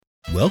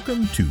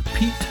Welcome to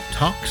Pete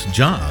Talks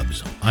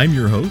Jobs. I'm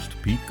your host,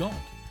 Pete Galt.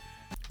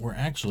 We're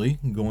actually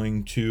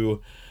going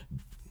to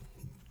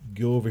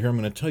go over here. I'm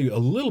going to tell you a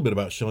little bit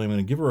about Shelly. I'm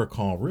going to give her a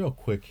call real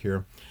quick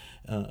here.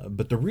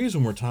 But the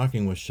reason we're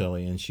talking with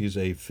Shelly, and she's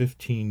a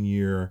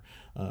 15-year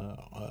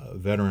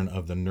veteran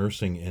of the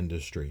nursing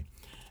industry.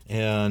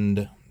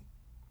 And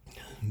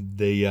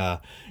they,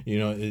 on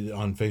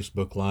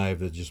Facebook Live,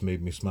 that just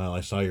made me smile.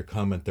 I saw your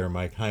comment there,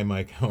 Mike. Hi,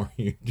 Mike. How are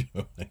you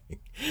doing?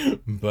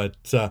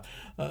 But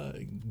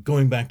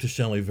going back to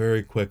Shelly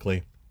very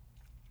quickly,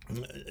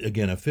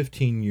 again, a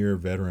 15-year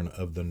veteran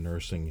of the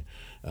nursing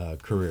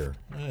career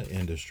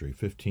industry,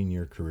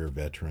 15-year career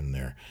veteran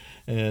there.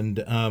 And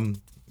the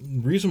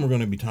reason we're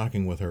going to be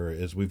talking with her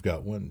is we've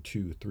got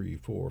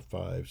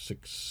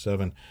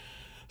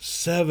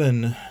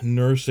 7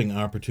 nursing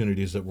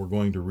opportunities that we're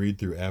going to read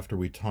through after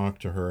we talk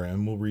to her,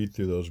 and we'll read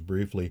through those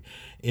briefly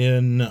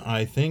in,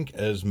 I think,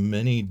 as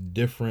many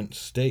different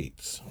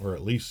states, or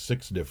at least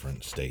 6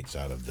 different states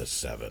out of the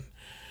 7.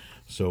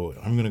 So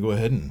I'm going to go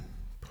ahead and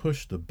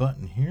push the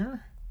button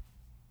here.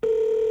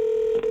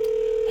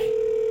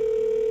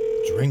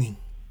 It's ringing.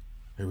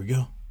 Here we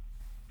go.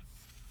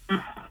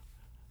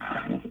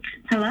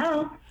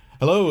 Hello.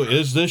 Hello,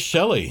 is this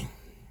Shelly?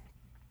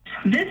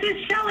 This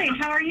is Shelly.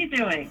 How are you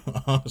doing?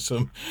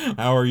 Awesome.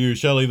 How are you,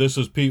 Shelly? This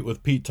is Pete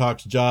with Pete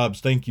Talks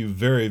Jobs. Thank you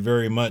very,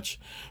 very much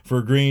for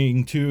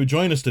agreeing to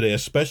join us today,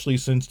 especially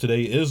since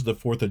today is the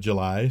 4th of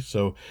July.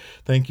 So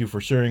thank you for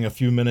sharing a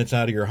few minutes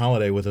out of your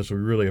holiday with us. We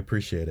really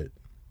appreciate it.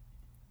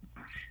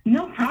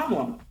 No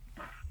problem.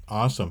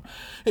 Awesome.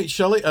 Hey,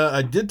 Shelly,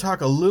 I did talk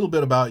a little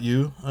bit about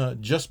you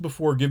just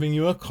before giving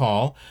you a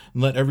call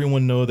and let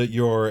everyone know that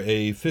you're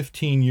a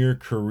 15-year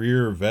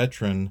career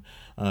veteran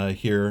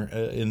here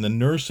in the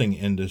nursing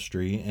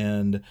industry,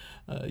 and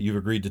you've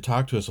agreed to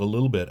talk to us a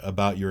little bit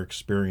about your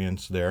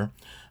experience there.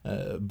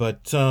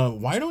 But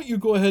why don't you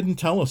go ahead and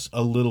tell us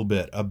a little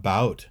bit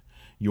about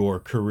your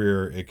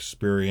career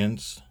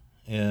experience?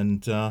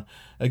 And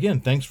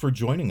again, thanks for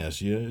joining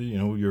us.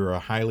 You're a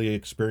highly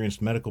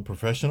experienced medical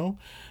professional.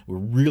 We're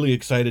really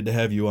excited to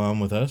have you on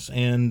with us,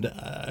 and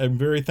I'm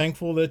very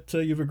thankful that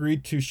you've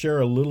agreed to share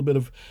a little bit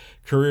of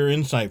career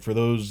insight for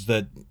those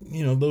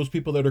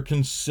people that are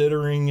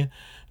considering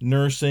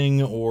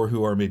nursing or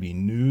who are maybe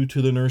new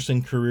to the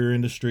nursing career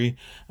industry.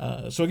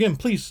 So again,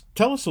 please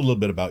tell us a little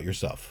bit about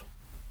yourself.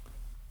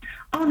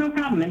 Oh, no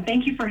problem. And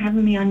thank you for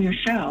having me on your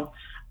show.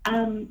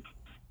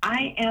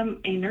 I am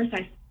a nurse.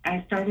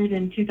 I started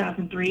in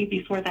 2003.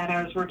 Before that,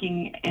 I was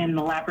working in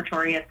the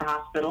laboratory at the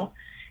hospital,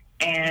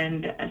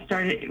 and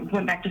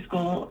went back to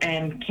school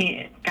and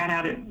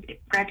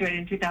graduated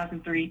in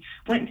 2003.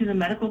 Went into the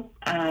medical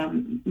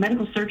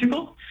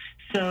surgical.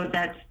 So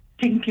that's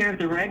taking care of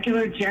the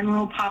regular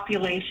general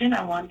population.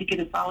 I wanted to get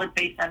a solid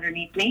base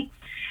underneath me.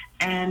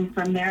 And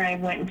from there, I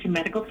went into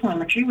medical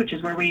telemetry, which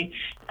is where we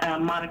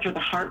monitor the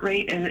heart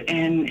rate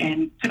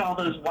and put all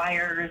those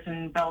wires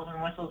and bells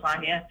and whistles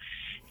on you.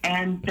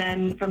 And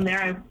then from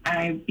there,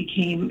 I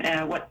became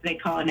what they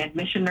call an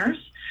admission nurse,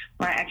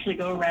 where I actually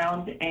go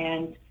around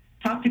and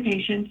talk to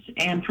patients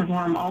and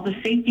perform all the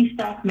safety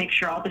stuff, make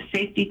sure all the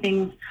safety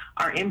things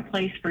are in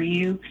place for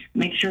you,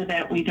 make sure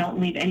that we don't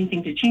leave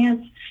anything to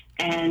chance,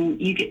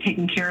 and you get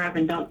taken care of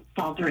and don't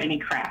fall through any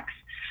cracks.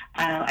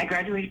 I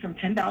graduated from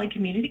Penn Valley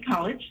Community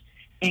College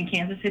in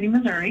Kansas City,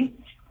 Missouri,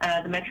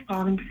 the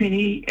metropolitan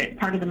community,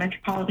 part of the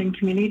metropolitan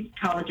community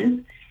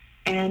colleges,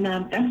 and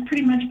that's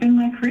pretty much been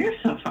my career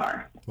so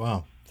far.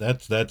 Wow,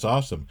 that's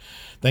awesome.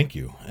 Thank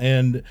you.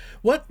 And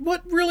what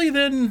really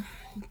then,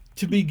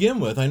 to begin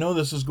with, I know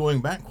this is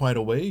going back quite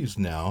a ways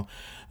now,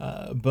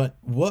 but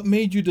what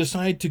made you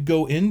decide to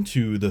go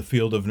into the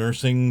field of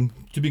nursing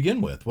to begin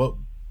with? What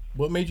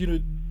made you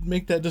to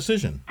make that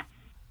decision?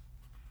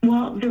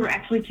 Well, there were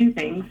actually 2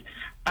 things.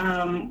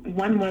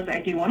 One was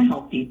I do want to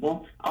help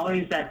people.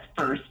 Always that's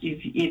first.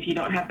 If you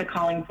don't have the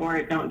calling for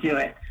it, don't do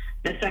it.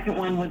 The second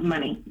one was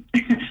money.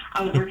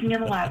 I was working in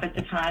the lab at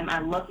the time. I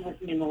loved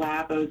working in the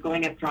lab. I was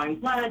going up drawing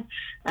blood,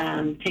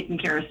 taking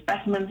care of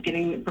specimens,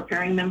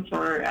 preparing them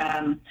for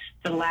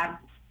the lab,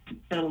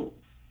 the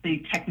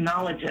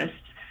technologists,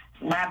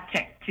 lab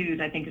tech 2s,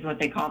 I think is what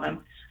they call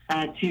them,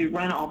 to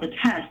run all the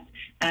tests.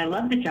 And I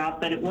loved the job,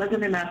 but it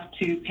wasn't enough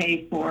to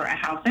pay for a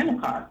house and a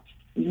car.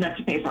 It was enough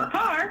to pay for a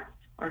car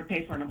or to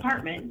pay for an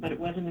apartment, but it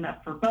wasn't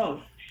enough for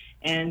both.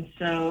 And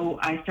so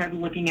I started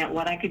looking at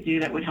what I could do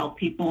that would help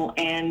people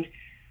and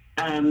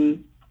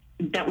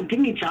that would give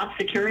me job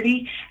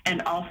security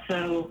and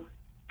also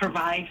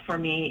provide for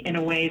me in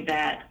a way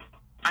that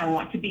I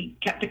want to be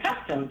kept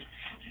accustomed.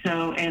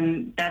 So,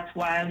 and that's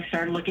why I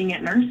started looking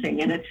at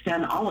nursing, and it's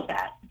done all of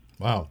that.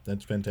 Wow,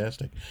 that's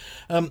fantastic.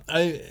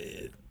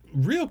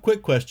 Real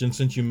quick question,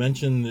 since you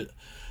mentioned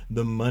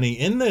the money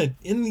in the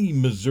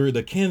Missouri,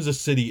 the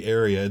Kansas City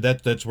area,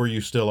 that's where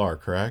you still are,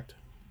 correct?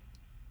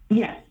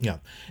 Yes. Yeah.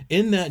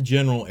 In that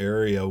general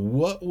area,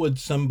 what would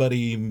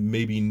somebody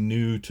maybe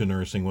new to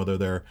nursing, whether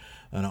they're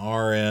an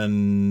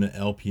RN,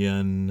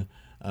 LPN,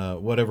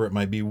 whatever it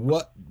might be,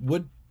 what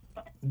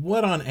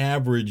on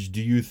average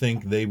do you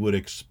think they would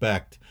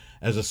expect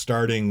as a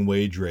starting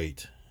wage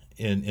rate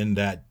in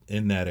that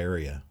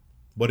area?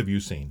 What have you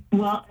seen?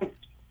 Well,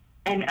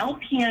 an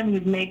LPN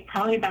would make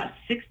probably about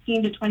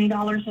 $16 to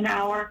 $20 an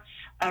hour.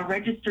 A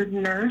registered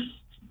nurse,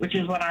 which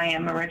is what I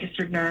am, a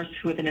registered nurse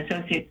with an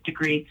associate's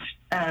degree,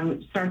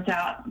 starts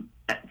out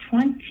at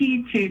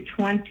 $20 to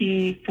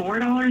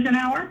 $24 an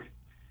hour.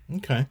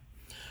 Okay.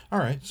 All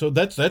right. So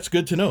that's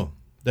good to know.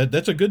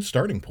 That's a good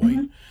starting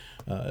point.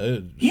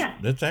 Yeah.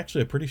 That's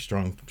actually a pretty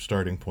strong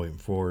starting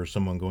point for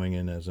someone going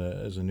in as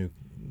a new,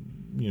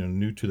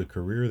 new to the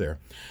career there.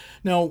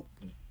 Now,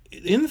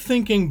 in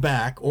thinking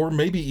back, or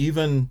maybe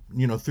even,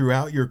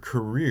 throughout your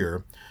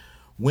career,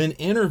 when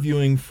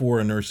interviewing for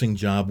a nursing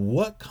job,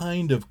 what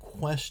kind of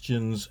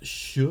questions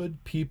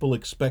should people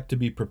expect to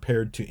be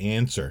prepared to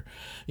answer?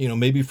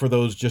 Maybe for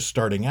those just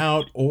starting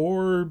out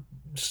or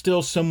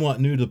still somewhat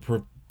new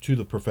to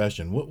the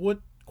profession. What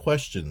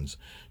questions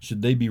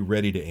should they be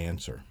ready to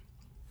answer?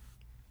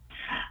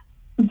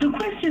 The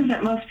questions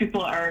that most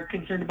people are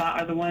concerned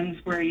about are the ones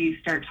where you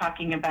start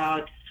talking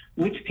about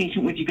which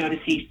patient would you go to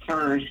see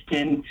first,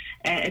 and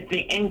at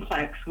the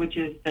NCLEX, which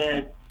is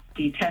the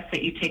test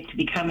that you take to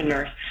become a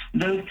nurse,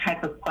 those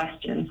type of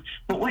questions.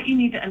 But what you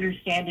need to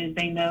understand is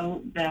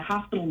the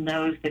hospital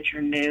knows that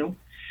you're new.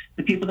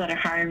 The people that are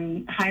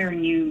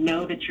hiring you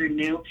know that you're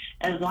new.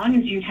 As long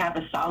as you have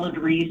a solid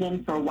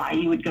reason for why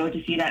you would go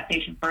to see that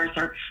patient first,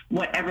 or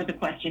whatever the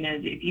question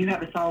is, if you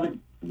have a solid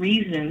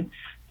reason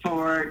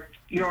for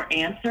your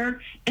answer,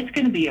 it's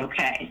going to be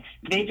okay.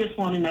 They just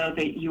want to know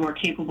that you are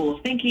capable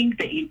of thinking,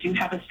 that you do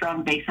have a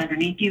strong base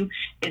underneath you.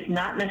 It's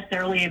not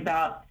necessarily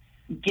about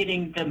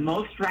getting the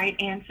most right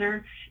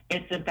answer.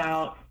 It's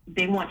about,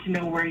 they want to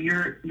know where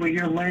your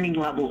learning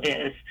level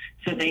is,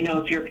 so they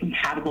know if you're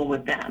compatible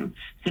with them.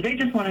 So they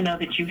just want to know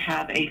that you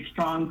have a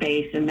strong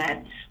base and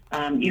that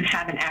you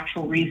have an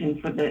actual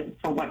reason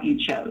for what you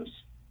chose.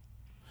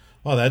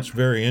 Oh, that's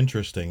very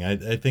interesting.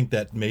 I think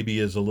that maybe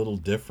is a little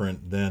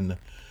different than,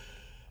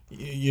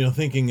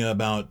 thinking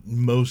about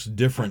most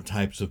different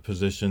types of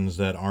positions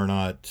that are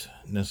not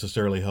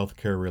necessarily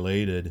healthcare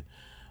related.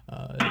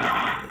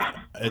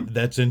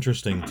 That's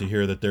interesting to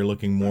hear that they're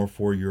looking more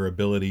for your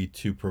ability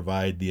to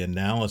provide the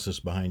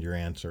analysis behind your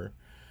answer.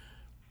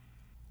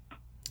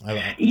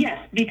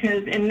 Yes,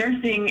 because in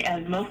nursing,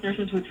 as most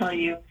nurses would tell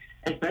you,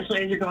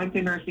 especially as you're going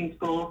through nursing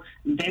school,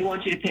 they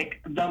want you to pick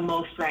the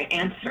most right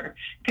answer,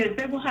 because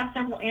they will have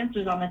several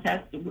answers on the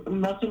test.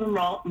 Most of them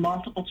are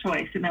multiple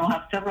choice, and they will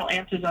have several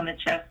answers on the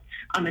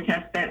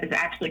test that is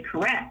actually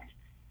correct.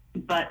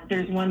 But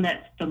there's one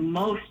that's the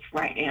most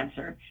right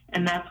answer,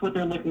 and that's what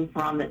they're looking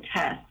for on the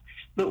test.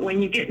 But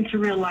when you get into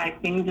real life,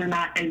 things are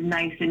not as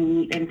nice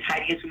and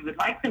tidy as we would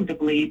like them to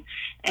believe,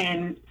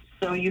 and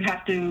so you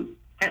have to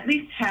at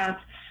least have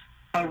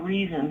a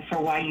reason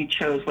for why you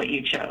chose what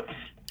you chose.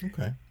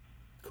 Okay,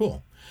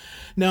 cool.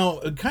 Now,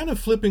 kind of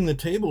flipping the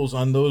tables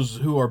on those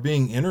who are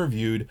being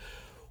interviewed,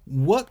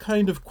 what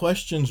kind of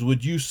questions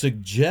would you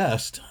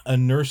suggest a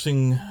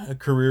nursing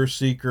career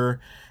seeker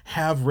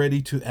have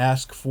ready to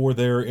ask for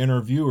their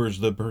interviewers,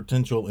 the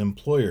potential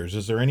employers?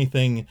 Is there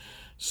anything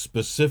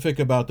specific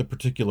about the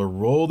particular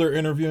role they're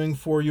interviewing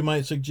for you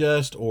might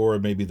suggest, or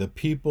maybe the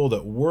people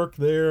that work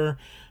there,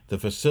 the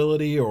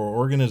facility or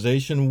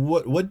organization?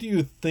 What do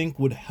you think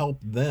would help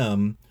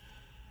them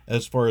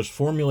as far as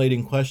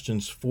formulating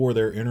questions for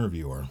their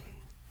interviewer?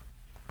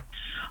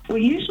 Well,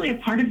 usually a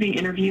part of the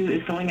interview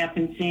is going up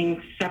and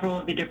seeing several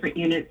of the different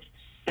units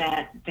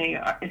that they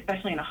are,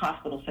 especially in a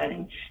hospital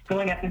setting,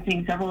 going up and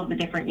seeing several of the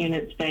different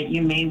units that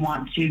you may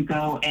want to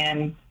go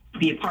and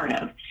be a part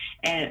of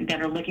and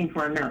that are looking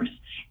for a nurse.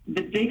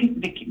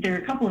 There are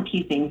a couple of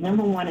key things.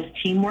 Number one is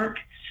teamwork.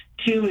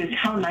 Two is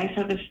how nice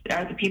are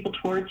the people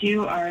towards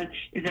you?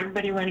 Is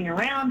everybody running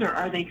around, or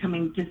are they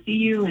coming to see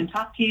you and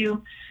talk to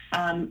you?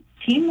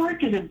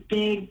 Teamwork is a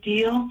big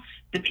deal.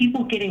 The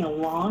people getting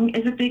along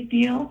is a big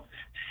deal.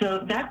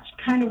 So that's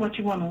kind of what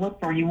you want to look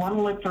for. You want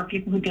to look for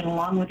people who get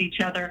along with each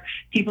other,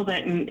 people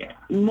that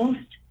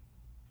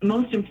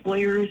most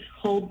employers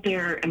hold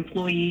their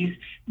employees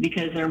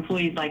because their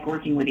employees like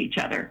working with each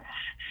other.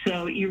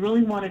 So you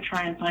really want to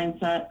try and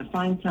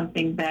find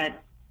something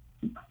that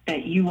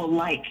you will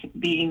like,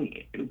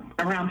 being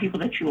around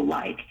people that you will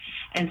like.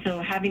 And so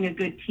having a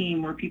good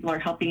team where people are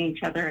helping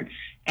each other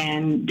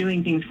and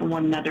doing things for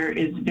one another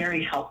is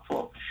very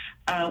helpful.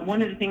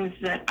 One of the things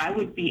that I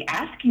would be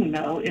asking,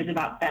 though, is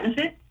about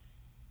benefits.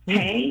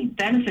 Pay,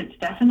 benefits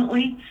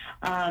definitely,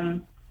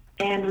 and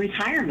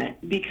retirement,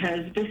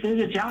 because this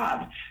is a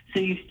job. So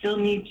you still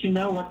need to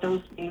know what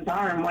those things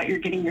are and what you're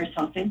getting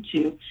yourself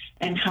into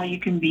and how you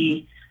can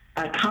be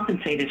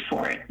compensated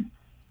for it.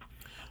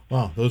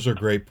 Wow, those are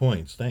great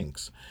points.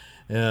 Thanks.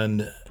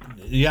 And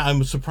yeah,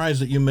 I'm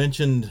surprised that you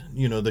mentioned,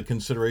 the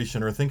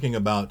consideration or thinking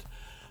about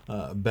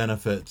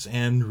benefits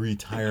and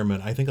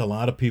retirement. I think a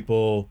lot of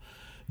people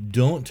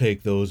don't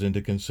take those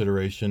into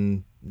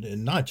consideration,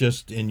 not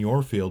just in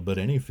your field, but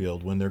any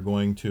field. When they're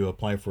going to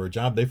apply for a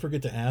job, they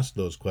forget to ask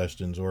those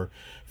questions or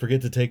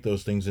forget to take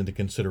those things into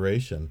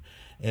consideration.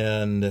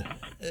 And,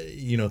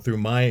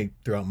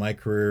 throughout my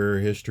career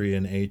history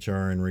in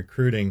HR and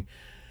recruiting,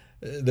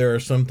 there are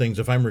some things,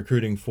 if I'm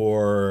recruiting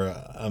for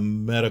a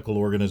medical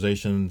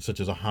organization such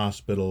as a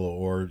hospital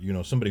or,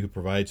 somebody who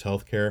provides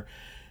healthcare,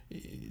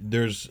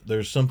 there's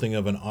something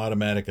of an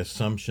automatic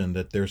assumption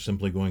that they're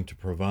simply going to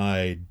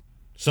provide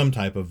some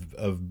type of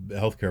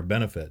healthcare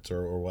benefits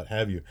or what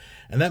have you.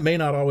 And that may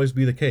not always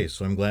be the case.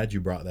 So I'm glad you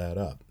brought that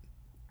up.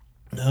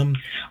 Well,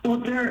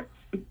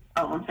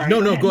 I'm sorry.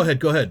 No, go ahead.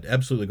 Go ahead.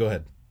 Absolutely. Go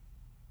ahead.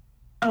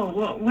 Oh,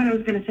 well, what I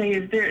was going to say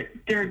is there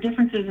are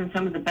differences in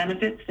some of the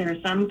benefits. There are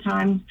some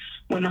times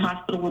when the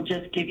hospital will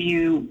just give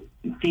you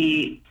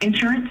the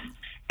insurance,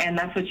 and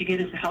that's what you get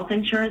is the health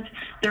insurance.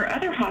 There are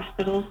other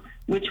hospitals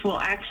which will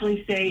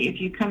actually say if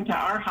you come to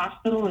our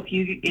hospital, if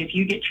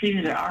you get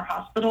treated at our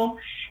hospital,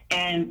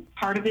 and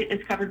part of it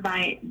is covered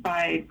by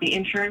the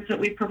insurance that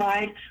we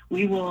provide,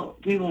 we will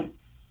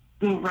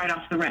write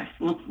off the rest.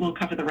 We'll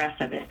cover the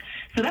rest of it.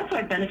 So that's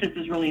why benefits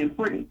is really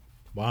important.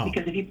 Wow.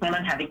 Because if you plan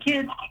on having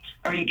kids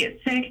or you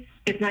get sick,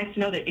 it's nice to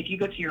know that if you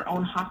go to your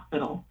own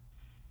hospital,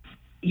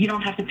 you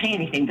don't have to pay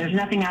anything. There's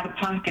nothing out of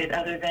pocket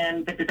other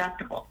than the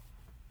deductible.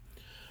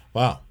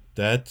 Wow,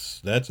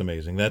 that's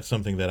amazing. That's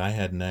something that I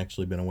hadn't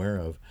actually been aware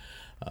of.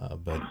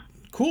 But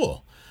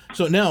cool.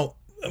 So now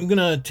I'm going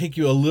to take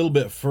you a little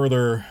bit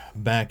further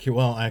back here.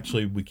 Well,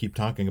 actually, we keep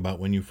talking about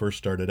when you first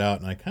started out,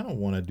 and I kind of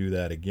want to do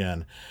that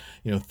again.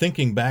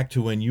 Thinking back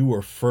to when you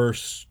were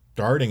first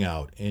starting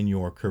out in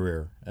your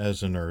career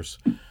as a nurse,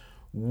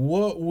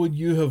 what would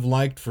you have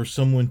liked for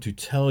someone to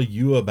tell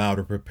you about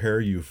or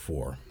prepare you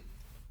for?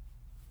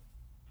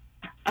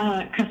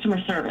 Customer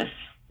service.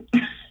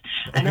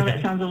 I know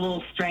that sounds a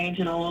little strange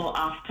and a little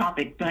off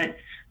topic, but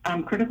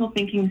critical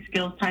thinking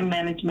skills, time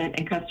management,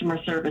 and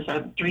customer service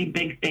are the three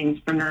big things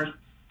for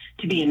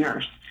to be a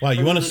nurse. Wow,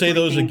 you want to say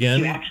those again?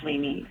 You actually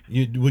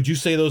need. Would you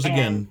say those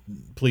again,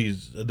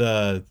 please?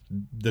 The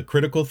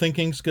critical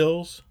thinking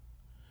skills,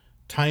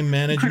 time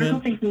management, critical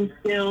thinking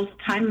skills,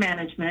 time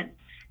management,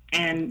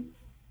 and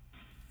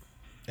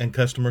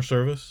customer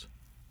service.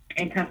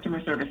 And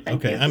customer service.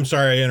 Thank you. I'm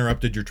sorry I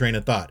interrupted your train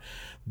of thought.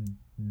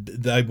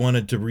 I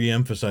wanted to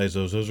reemphasize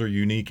those. Those are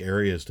unique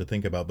areas to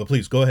think about. But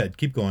please go ahead.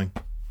 Keep going.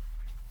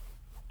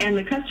 And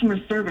the customer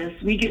service,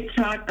 we get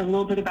taught a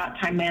little bit about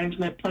time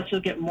management, plus you'll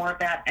get more of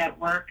that at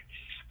work.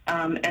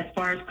 As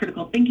far as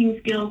critical thinking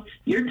skills,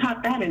 you're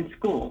taught that in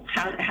school,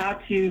 how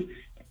to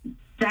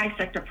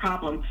dissect a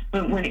problem.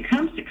 But when it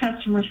comes to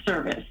customer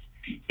service,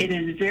 it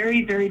is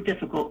very, very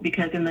difficult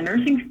because in the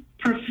nursing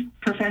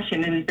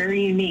profession, it is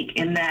very unique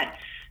in that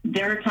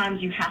there are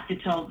times you have to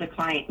tell the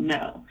client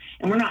no.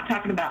 And we're not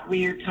talking about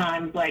weird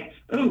times like,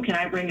 oh, can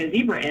I bring a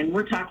zebra in?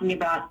 We're talking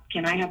about,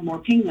 can I have more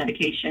pain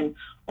medication?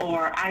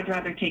 Or I'd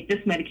rather take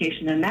this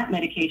medication than that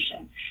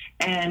medication.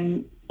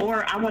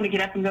 Or I want to get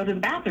up and go to the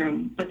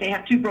bathroom, but they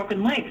have 2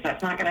 broken legs.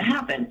 That's not going to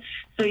happen.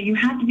 So you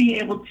have to be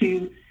able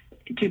to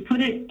put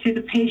it to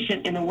the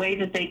patient in a way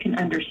that they can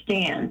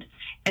understand.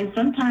 And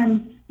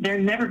sometimes they're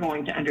never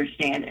going to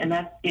understand, and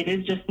it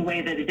is just the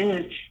way that it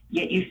is,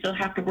 yet you still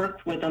have to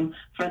work with them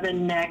for the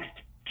next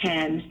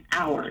 10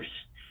 hours.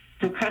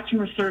 So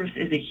customer service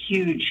is a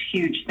huge,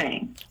 huge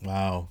thing.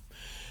 Wow.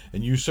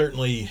 And you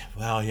certainly,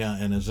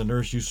 and as a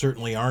nurse, you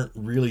certainly aren't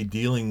really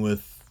dealing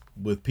with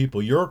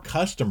people. Your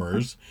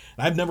customers,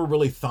 I've never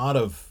really thought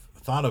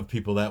of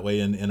people that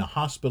way in a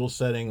hospital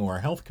setting or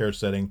a healthcare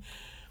setting.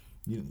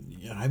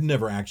 I've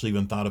never actually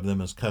even thought of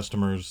them as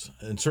customers,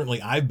 and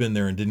certainly I've been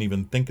there and didn't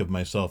even think of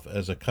myself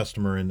as a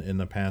customer in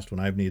the past when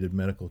I've needed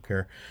medical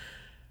care.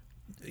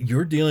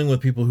 You're dealing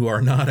with people who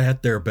are not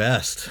at their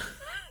best.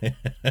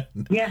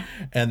 Yeah.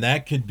 And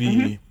that could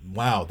be,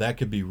 that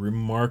could be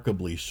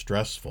remarkably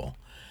stressful.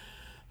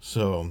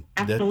 So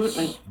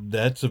absolutely,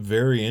 that's a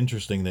very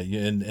interesting that you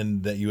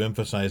and that you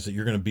emphasize that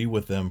you're going to be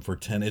with them for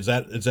 10. Is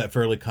that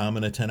fairly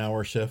common, a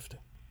 10-hour shift?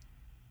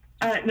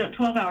 No,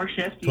 12-hour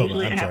shift.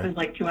 Usually it happens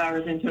like 2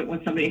 hours into it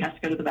when somebody has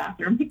to go to the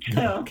bathroom.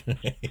 So,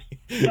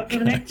 but for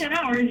the next 10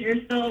 hours,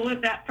 you're still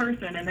with that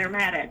person, and they're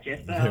mad at you.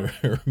 So.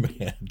 They're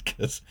mad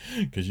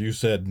because you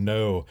said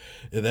no.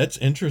 That's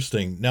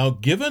interesting. Now,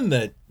 given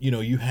that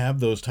you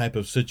have those type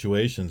of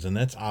situations, and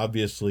that's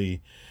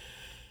obviously,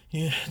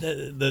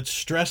 that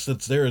stress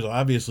that's there is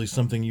obviously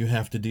something you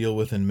have to deal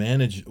with and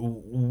manage.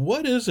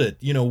 What is it?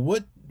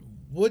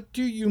 What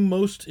do you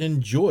most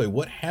enjoy?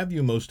 What have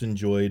you most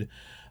enjoyed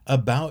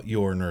about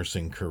your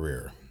nursing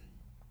career?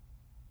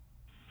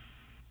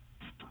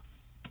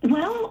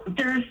 Well,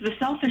 there's the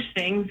selfish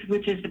things,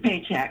 which is the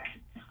paycheck,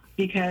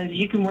 because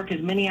you can work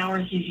as many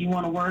hours as you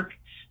want to work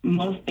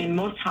in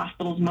most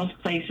hospitals, most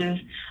places,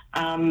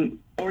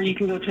 or you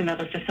can go to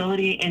another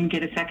facility and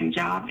get a second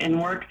job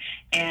and work,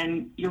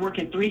 and you're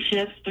working 3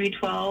 shifts, 3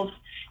 12s,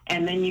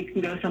 and then you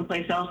can go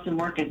someplace else and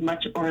work as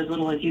much or as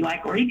little as you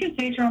like, or you can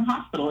stay at your own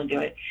hospital and do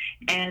it.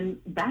 And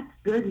that's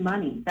good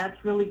money. That's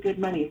really good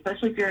money,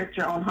 especially if you're at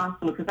your own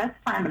hospital, because that's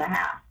time and a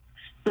half.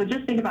 So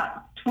just think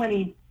about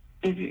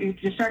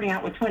if you're starting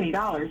out with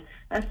 $20,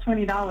 that's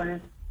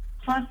 $20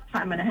 plus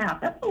time and a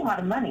half. That's a lot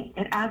of money.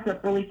 It adds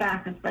up really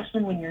fast,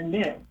 especially when you're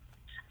new.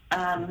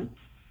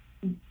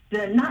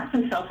 The not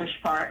so selfish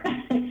part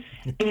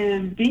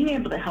is being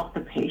able to help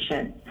the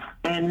patient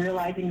and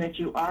realizing that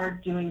you are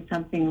doing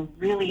something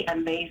really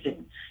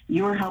amazing.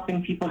 You're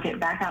helping people get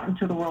back out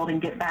into the world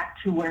and get back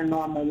to where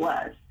normal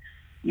was.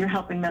 You're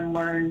helping them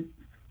learn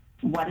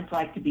what it's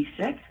like to be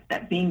sick,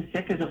 that being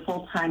sick is a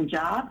full-time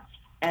job,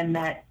 and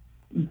that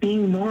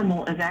being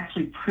normal is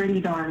actually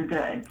pretty darn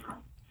good.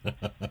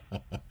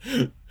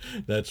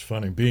 That's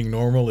funny. Being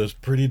normal is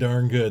pretty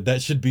darn good.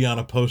 That should be on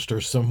a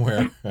poster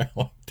somewhere. I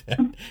like that.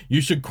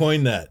 You should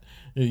coin that.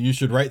 You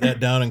should write that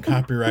down and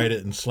copyright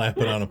it and slap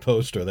it on a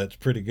poster. That's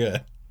pretty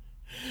good.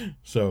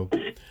 So,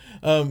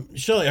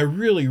 Shelly, I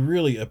really,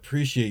 really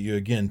appreciate you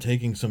again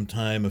taking some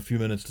time, a few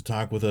minutes to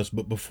talk with us.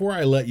 But before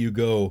I let you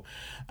go,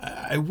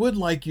 I would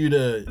like you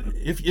to,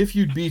 if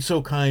you'd be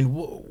so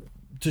kind,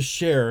 to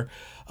share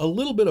a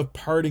little bit of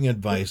parting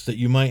advice that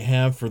you might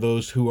have for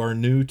those who are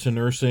new to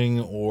nursing,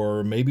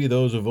 or maybe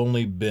those who've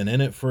only been in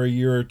it for a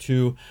year or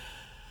two.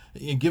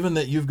 Given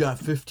that you've got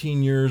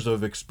 15 years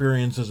of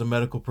experience as a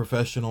medical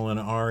professional and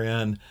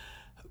RN,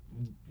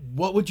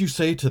 what would you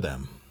say to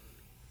them?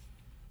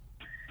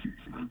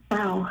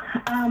 Well,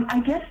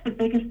 I guess the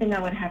biggest thing I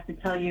would have to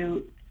tell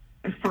you,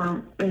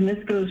 and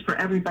this goes for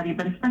everybody,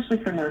 but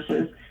especially for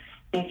nurses,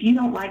 if you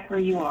don't like where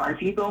you are,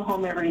 if you go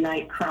home every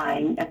night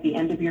crying at the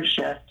end of your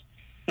shift,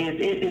 if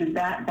it is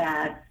that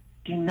bad,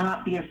 do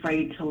not be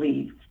afraid to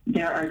leave.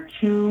 There are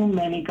too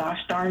many gosh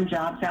darn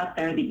jobs out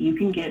there that you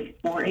can get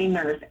for a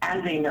nurse,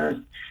 as a nurse,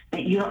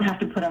 that you don't have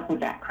to put up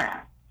with that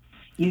crap.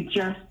 You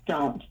just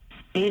don't.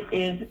 It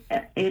is.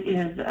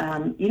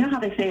 You know how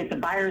they say it's a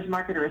buyer's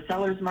market or a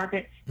seller's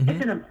market? Mm-hmm.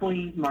 It's an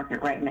employee's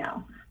market right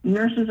now.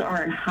 Nurses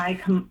are in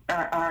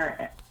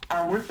are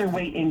worth their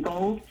weight in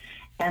gold,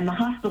 and the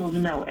hospitals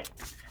know it.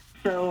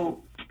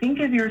 So think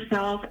of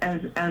yourself as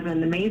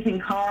an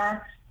amazing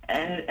car,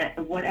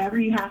 whatever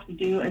you have to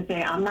do, and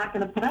say, I'm not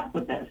going to put up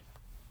with this.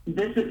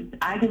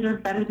 I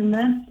deserve better than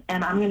this,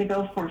 and I'm going to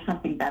go for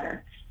something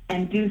better.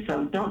 And do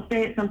so. Don't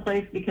stay at some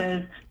place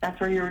because that's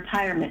where your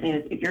retirement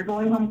is. If you're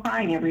going home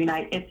crying every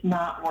night, it's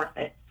not worth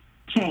it.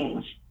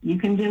 Change. You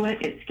can do it.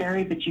 It's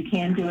scary, but you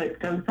can do it.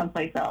 Go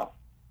someplace else.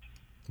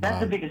 That's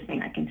the biggest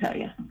thing I can tell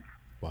you.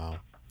 Wow.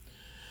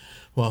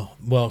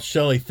 Well,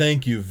 Shelly,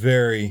 thank you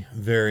very,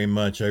 very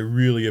much. I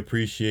really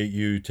appreciate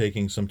you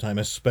taking some time,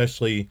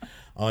 especially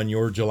on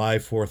your July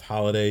 4th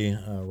holiday,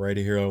 right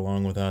here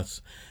along with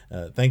us.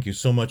 Thank you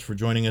so much for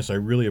joining us. I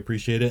really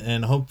appreciate it.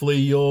 And hopefully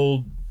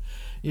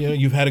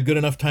you've had a good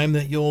enough time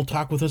that you'll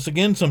talk with us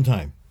again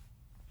sometime.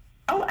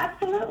 Oh,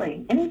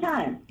 absolutely.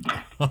 Anytime.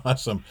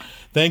 Awesome.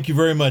 Thank you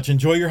very much.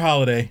 Enjoy your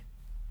holiday.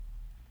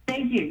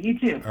 Thank you. You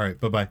too. All right.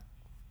 Bye-bye.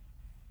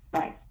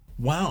 Bye.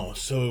 Wow.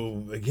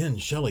 So again,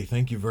 Shelly,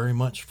 thank you very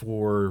much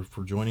for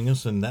joining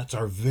us. And that's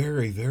our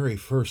very, very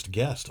first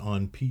guest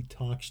on Pete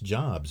Talks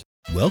Jobs.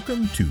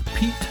 Welcome to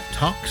Pete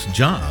Talks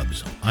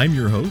Jobs. I'm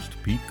your host,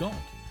 Pete Galt.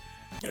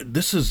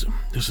 This is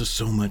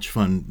so much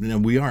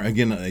fun. We are,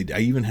 again, I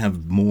even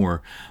have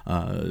more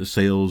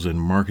sales and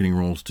marketing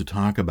roles to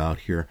talk about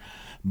here.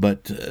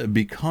 But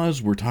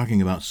because we're talking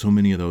about so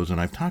many of those,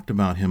 and I've talked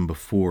about him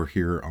before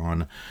here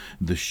on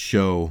the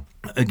show,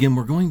 again,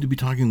 we're going to be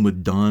talking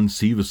with Don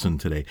Sivesind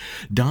today.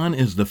 Don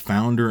is the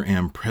founder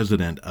and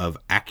president of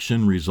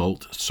Action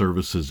Result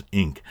Services,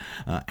 Inc.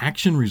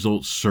 Action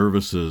Result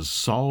Services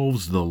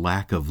solves the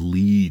lack of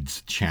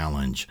leads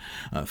challenge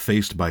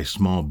faced by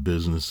small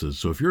businesses.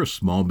 So if you're a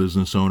small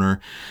business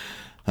owner,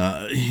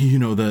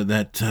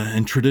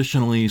 and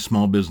traditionally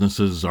small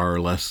businesses are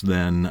less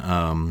than,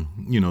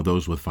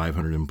 those with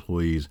 500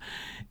 employees.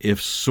 If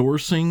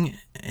sourcing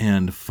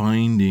and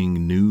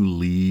finding new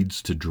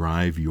leads to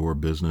drive your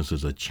business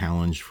is a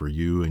challenge for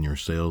you and your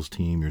sales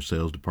team, your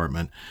sales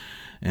department,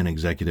 and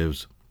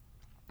executives,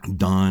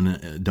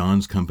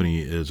 Don's company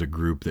is a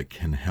group that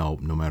can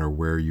help no matter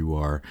where you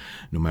are,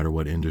 no matter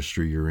what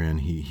industry you're in.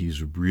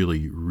 He's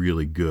really,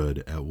 really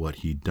good at what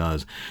he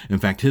does. In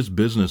fact, his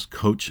business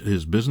coach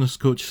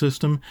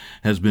system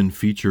has been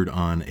featured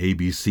on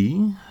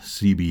ABC,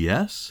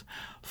 CBS,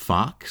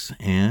 Fox,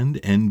 and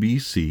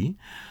NBC.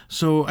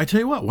 So I tell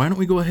you what, why don't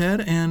we go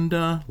ahead and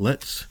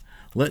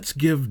let's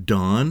give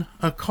Don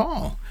a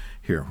call.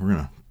 Here, we're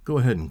going to go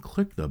ahead and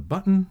click the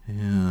button,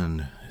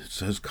 and it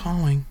says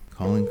calling.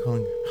 Calling.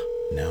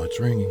 Now it's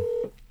ringing.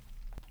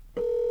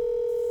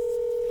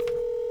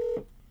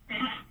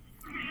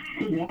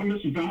 Good morning,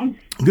 this is Don.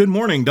 Good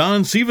morning,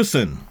 Don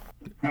Sivesind.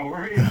 How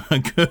are you?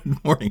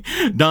 Good morning.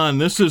 Don,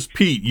 this is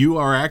Pete. You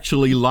are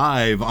actually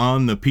live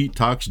on the Pete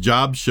Talks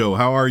Jobs show.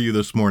 How are you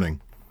this morning?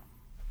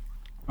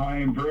 I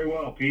am very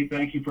well, Pete.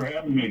 Thank you for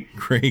having me.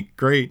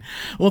 Great.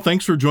 Well,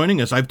 thanks for joining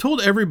us. I've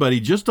told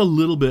everybody just a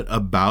little bit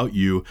about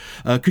you.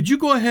 Could you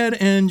go ahead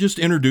and just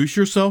introduce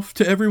yourself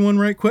to everyone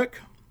right quick?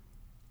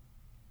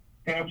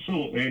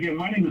 Absolutely. Again,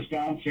 my name is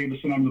Don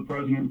Sivesind. I'm the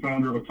president and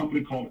founder of a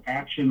company called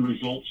Action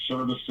Result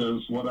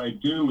Services. What I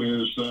do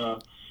is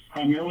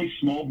primarily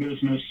small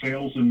business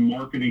sales and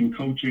marketing,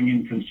 coaching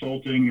and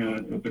consulting.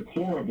 At the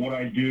core of what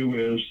I do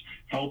is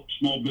help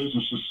small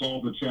businesses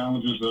solve the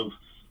challenges of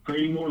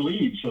creating more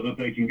leads so that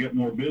they can get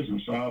more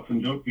business. I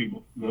often joke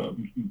people,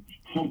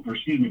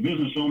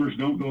 business owners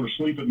don't go to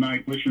sleep at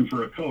night wishing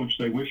for a coach.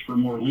 They wish for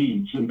more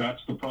leads, and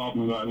that's the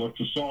problem that I look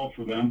to solve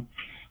for them.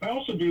 I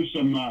also do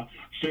some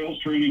sales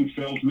training,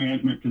 sales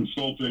management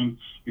consulting,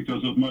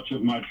 because of much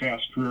of my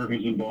past career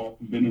has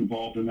been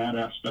involved in that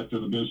aspect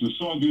of the business.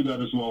 So I'll do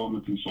that as well on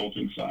the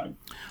consulting side.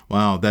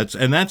 Wow, that's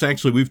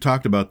actually, we've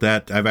talked about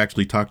that. I've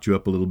actually talked you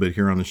up a little bit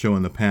here on the show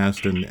in the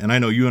past, and I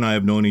know you and I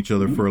have known each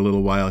other for a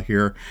little while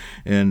here,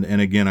 and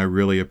again, I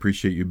really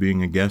appreciate you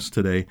being a guest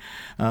today.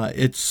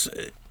 It's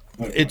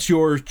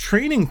your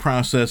training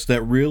process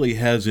that really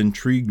has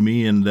intrigued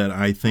me and that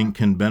I think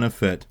can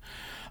benefit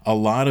a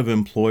lot of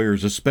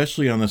employers,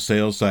 especially on the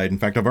sales side. In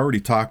fact, I've already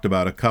talked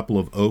about a couple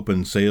of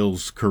open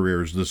sales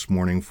careers this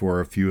morning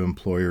for a few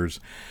employers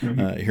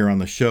here on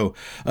the show.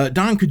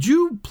 Don, could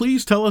you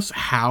please tell us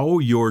how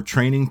your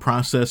training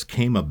process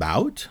came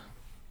about?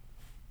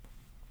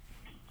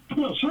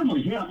 Well,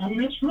 certainly, yeah. I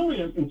mean,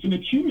 it's an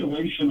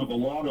accumulation of a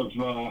lot of,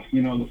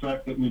 the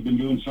fact that we've been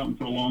doing something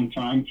for a long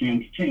time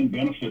can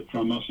benefit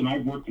from us. And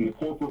I've worked in the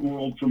corporate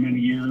world for many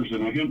years,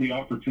 and I had the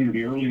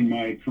opportunity early in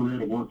my career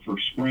to work for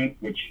Sprint,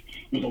 which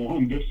was a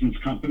long-distance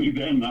company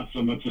then, not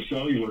so much a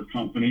cellular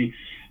company,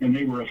 and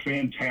they were a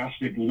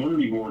fantastic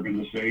learning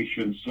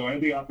organization. So I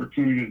had the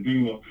opportunity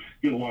to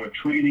get a lot of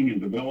training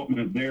and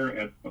development there,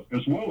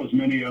 as well as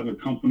many other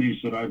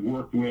companies that I've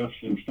worked with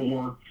and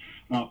for.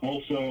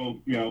 Also,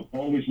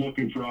 always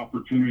looking for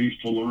opportunities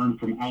to learn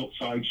from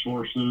outside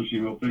sources,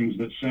 things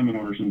that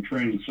seminars and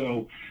training.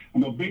 So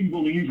I'm a big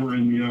believer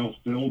in,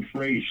 the old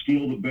phrase,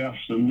 steal the best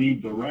and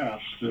leave the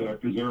rest,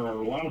 because there are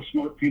a lot of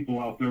smart people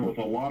out there with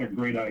a lot of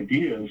great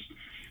ideas.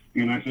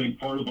 And I think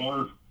part of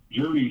our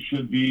journey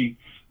should be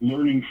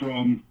learning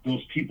from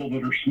those people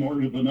that are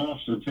smarter than us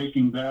and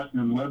taking that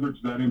and leverage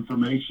that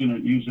information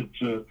and use it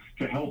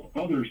to help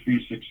others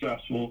be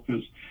successful,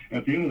 because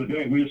at the end of the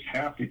day, we just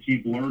have to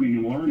keep learning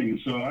and learning.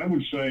 So I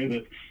would say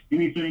that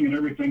anything and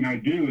everything I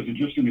do is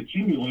just an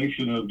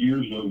accumulation of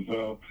years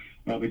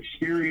of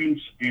experience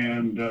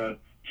and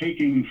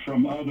taking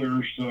from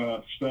others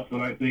stuff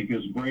that I think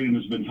is great and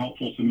has been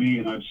helpful to me,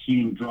 and I've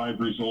seen drive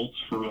results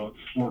for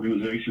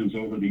organizations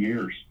over the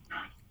years.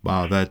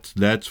 Wow,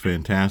 that's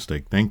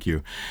fantastic. Thank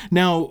you.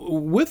 Now,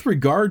 with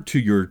regard to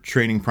your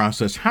training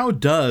process, how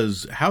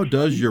does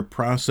your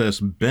process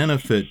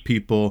benefit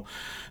people,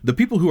 the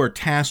people who are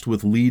tasked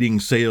with leading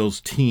sales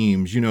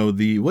teams?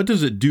 What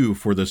does it do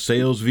for the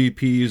sales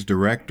VPs,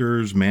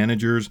 directors,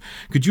 managers?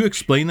 Could you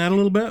explain that a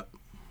little bit?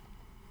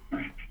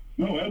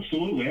 No,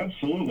 absolutely.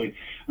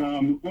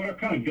 What I've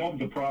kind of dubbed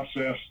the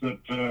process that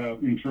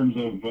in terms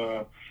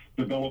of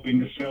developing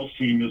the sales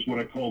team is what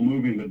I call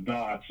moving the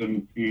dots,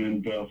 and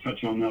I'll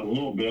touch on that a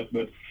little bit.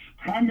 But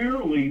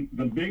primarily,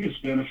 the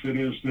biggest benefit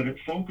is that it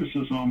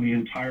focuses on the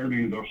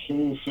entirety of the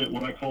whole,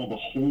 what I call the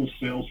whole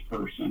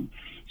salesperson.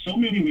 So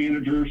many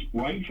managers,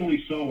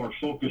 rightfully so, are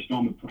focused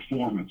on the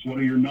performance. What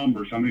are your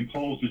numbers? How many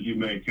calls did you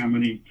make? How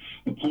many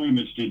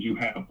appointments did you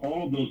have?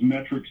 All of those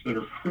metrics that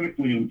are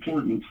critically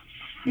important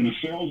in a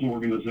sales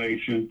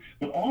organization.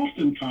 But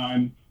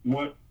oftentimes,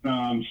 what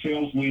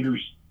sales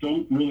leaders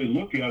don't really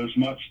look at as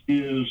much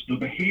is the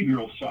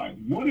behavioral side.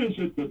 What is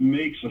it that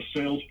makes a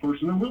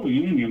salesperson, or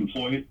really any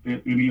employee,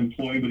 but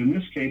in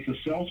this case, a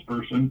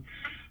salesperson,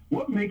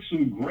 what makes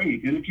them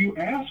great? And if you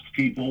ask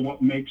people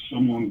what makes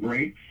someone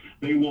great,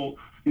 they will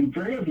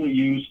invariably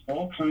use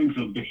all kinds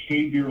of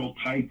behavioral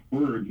type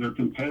words. They're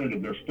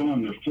competitive, they're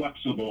fun, they're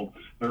flexible,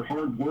 they're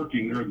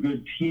hardworking, they're a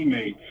good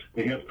teammate,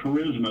 they have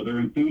charisma, they're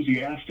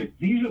enthusiastic.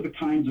 These are the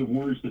kinds of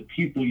words that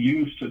people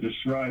use to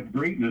describe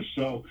greatness.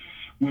 So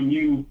when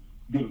you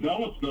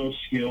develop those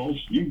skills,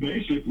 you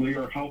basically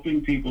are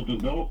helping people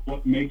develop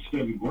what makes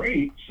them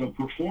great. So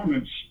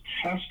performance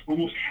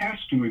almost has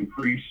to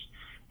increase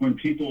when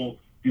people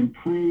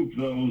improve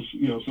those.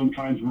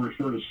 Sometimes we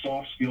refer to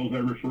soft skills. I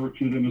refer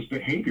to them as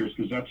behaviors,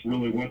 because that's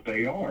really what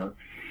they are.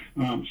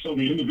 So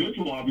the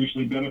individual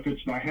obviously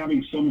benefits by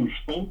having someone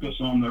focus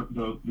on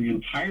the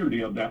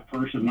entirety of that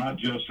person, not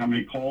just how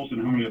many calls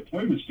and how many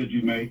appointments did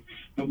you make,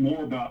 but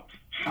more about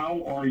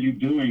how are you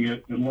doing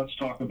it, and let's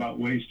talk about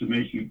ways to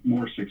make you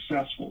more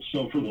successful.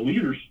 So for the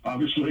leaders,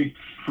 obviously,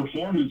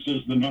 performance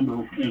is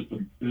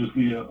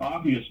the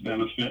obvious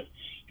benefit,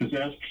 because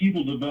as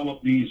people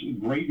develop these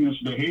greatness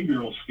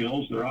behavioral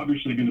skills, they're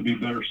obviously going to be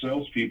better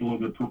salespeople,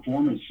 and their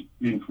performance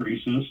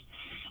increases.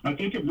 I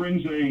think it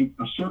brings a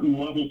certain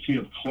level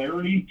of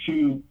clarity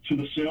to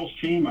the sales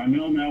team. I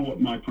know now what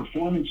my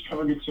performance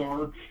targets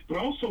are, but I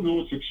also know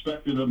what's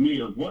expected of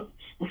me, of what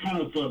kind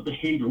of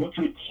behavior, what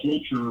kind of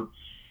culture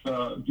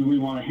do we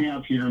want to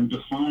have here and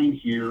define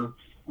here,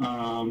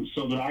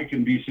 so that I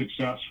can be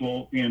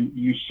successful. And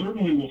you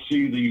certainly will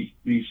see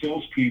the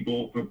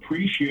salespeople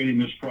appreciating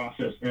this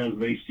process as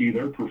they see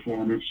their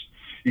performance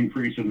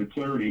increase, and the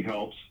clarity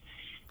helps.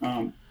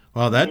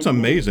 Wow, that's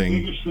amazing.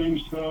 One of the biggest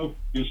things, though,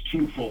 is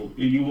twofold.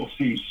 You will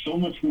see so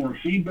much more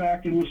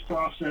feedback in this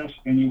process,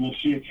 and you will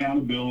see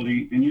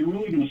accountability, and you're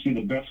really going to see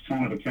the best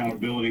kind of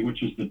accountability,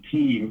 which is the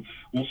team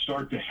will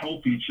start to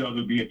help each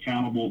other be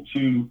accountable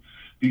to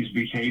these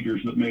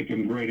behaviors that make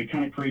them great. It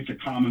kind of creates a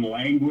common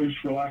language,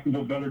 for lack of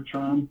a better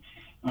term,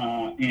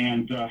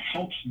 and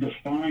helps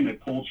define a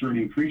culture and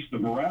increase the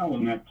morale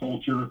in that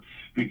culture.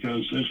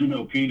 Because, as you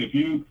know, Pete, if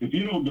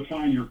you don't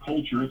define your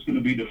culture, it's going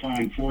to be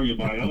defined for you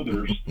by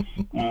others.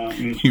 And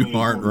it's You really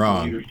aren't important for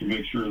wrong. leaders to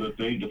make sure that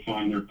they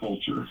define their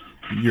culture.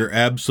 You're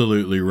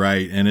absolutely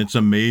right. And it's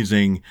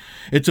amazing.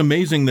 It's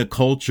amazing the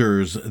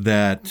cultures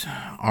that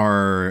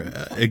are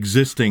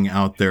existing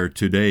out there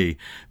today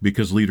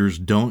because leaders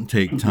don't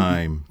take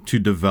time to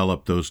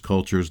develop those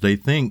cultures. They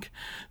think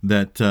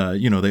that,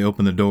 they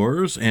open the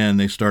doors and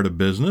they start a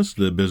business.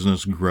 The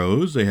business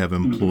grows. They have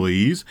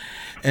employees.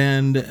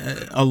 And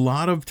a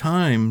lot of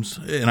times,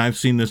 and I've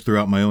seen this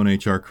throughout my own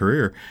HR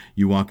career,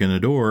 you walk in the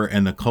door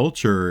and the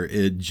culture,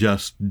 it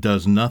just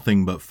does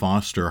nothing but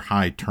foster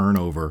high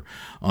turnover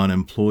on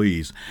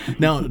employees.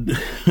 Now,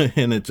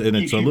 and it's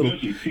a little,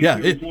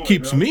 it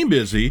keeps me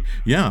busy.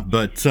 Yeah.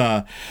 But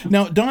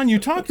now, Don, you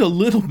talked a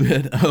little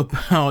bit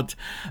about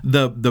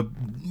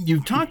you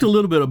talked a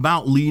little bit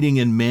about leading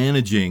and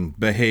managing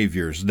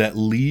behaviors that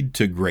lead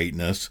to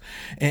greatness.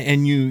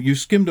 And you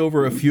skimmed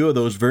over a few of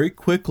those very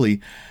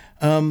quickly.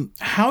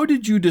 How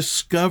did you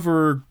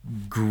discover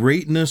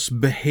greatness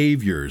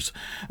behaviors?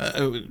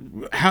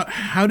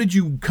 How did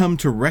you come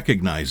to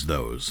recognize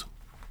those?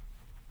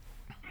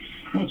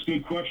 Well, it's a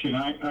good question.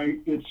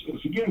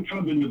 It's again kind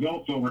of been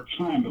developed over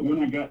time, but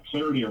when I got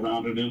clarity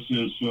around it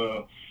is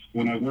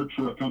when I worked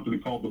for a company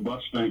called the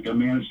Bus Bank. I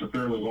managed a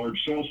fairly large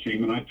sales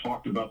team, and I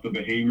talked about the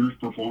behaviors,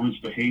 performance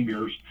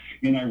behaviors,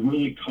 and I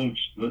really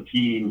coached the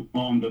team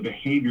on the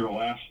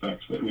behavioral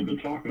aspects that we've been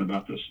talking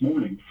about this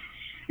morning.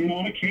 And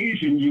on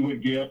occasion, you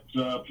would get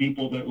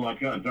people that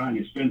like, oh, Don,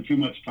 you spend too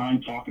much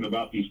time talking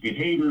about these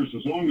behaviors.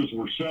 As long as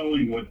we're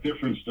selling, what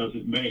difference does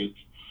it make?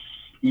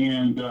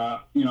 And, I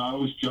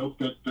always joke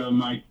that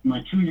my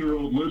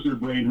 2-year-old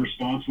lizard brain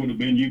response would have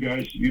been, you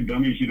guys, you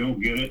dummies, you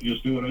don't get it,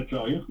 just do what I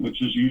tell you,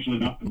 which is usually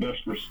not the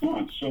best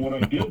response. So what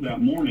I did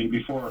that morning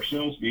before our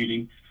sales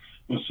meeting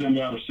was send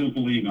out a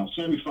simple email.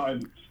 Send me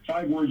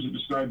five words that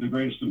describe the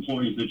greatest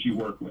employees that you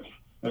work with,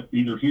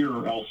 either here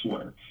or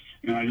elsewhere.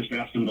 And I just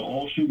asked them to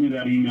all shoot me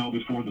that email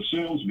before the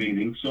sales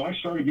meeting. So I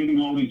started getting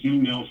all these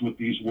emails with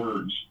these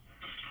words.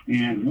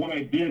 And what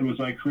I did was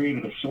I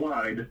created a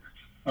slide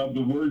of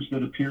the words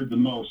that appeared the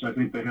most. I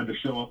think they had to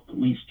show up at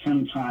least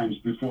 10 times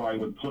before I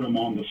would put them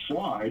on the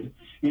slide.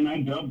 And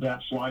I dubbed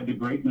that slide the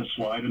greatness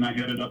slide, and I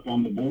had it up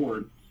on the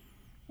board,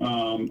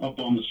 up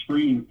on the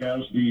screen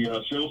as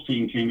the sales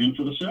team came in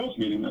for the sales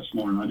meeting this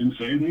morning. I didn't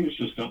say anything. It's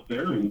just up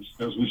there. And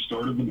as we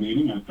started the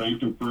meeting, I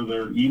thanked them for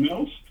their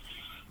emails.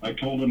 I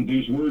told them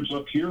these words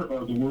up here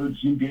are the words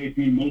you gave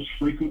me most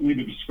frequently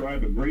to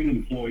describe a great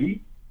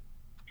employee.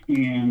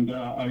 And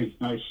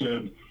I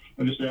said,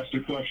 I just asked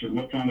a question,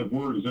 what kind of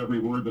word is every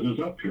word that is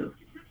up here?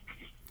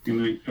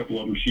 And a couple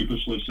of them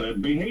sheepishly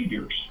said,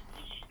 behaviors.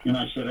 And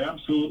I said,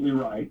 absolutely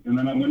right. And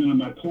then I went into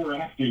my poor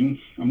acting.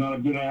 I'm not a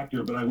good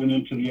actor, but I went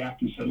into the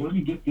act and said, let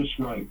me get this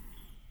right.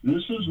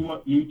 This is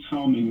what you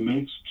tell me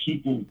makes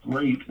people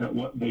great at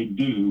what they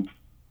do,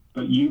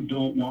 but you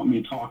don't want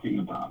me talking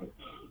about it.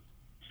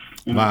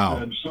 And wow. I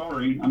said,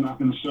 sorry, I'm not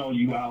going to sell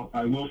you out.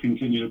 I will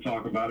continue to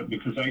talk about it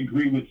because I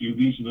agree with you.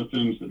 These are the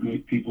things that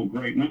make people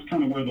great. And that's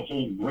kind of where the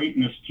whole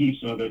greatness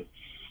piece of it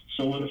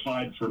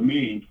solidified for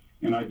me.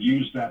 And I've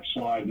used that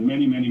slide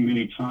many, many,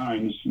 many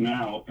times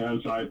now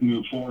as I've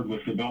moved forward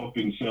with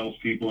developing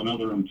salespeople and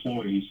other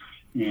employees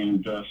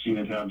and seen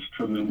it have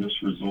tremendous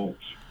results.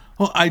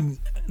 Well,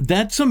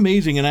 that's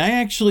amazing. And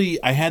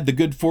I had the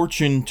good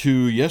fortune to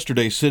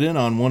yesterday sit in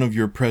on one of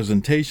your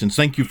presentations.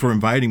 Thank you for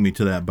inviting me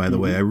to that, by the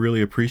way. I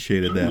really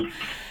appreciated that.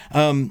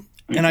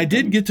 And I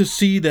did get to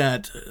see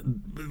that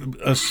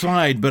a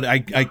slide, but I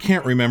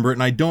can't remember it,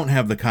 and I don't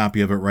have the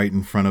copy of it right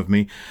in front of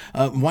me.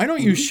 Why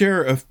don't you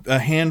share a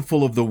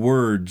handful of the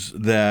words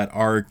that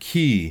are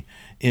key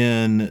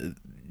in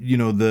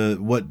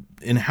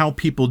in how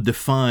people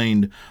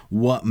defined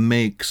what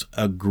makes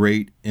a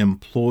great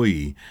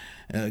employee?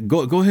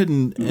 Go ahead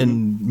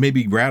and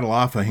maybe rattle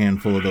off a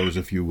handful of those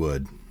if you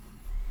would.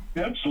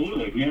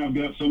 Absolutely. Yeah, I've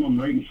got some of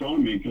them right in front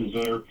of me because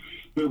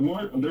they're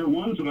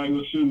ones that I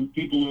assume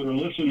people that are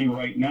listening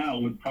right now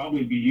would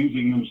probably be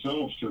using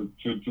themselves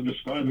to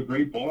describe a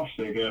great boss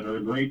they had or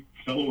a great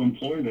fellow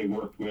employee they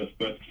worked with.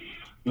 But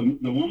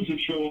the ones that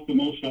show up the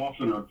most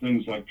often are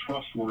things like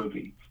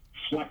trustworthy,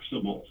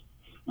 flexible,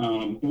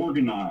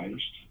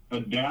 organized,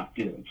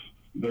 adaptive.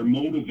 They're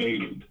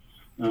motivated.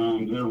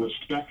 They're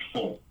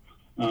respectful.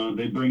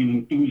 They bring in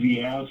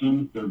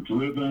enthusiasm. They're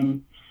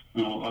driven.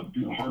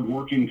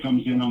 Hardworking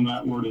comes in on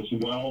that word as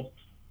well.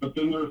 But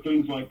then there are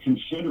things like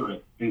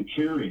considerate and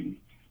caring.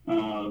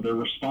 They're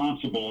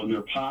responsible and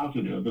they're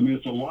positive. I mean,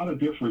 it's a lot of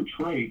different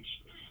traits,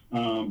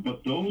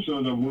 but those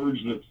are the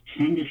words that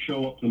tend to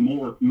show up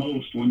the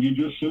most when you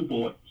just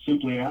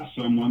simply ask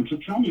someone to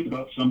tell me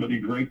about somebody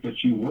great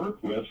that you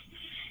work with.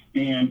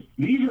 And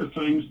these are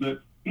things that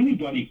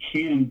anybody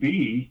can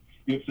be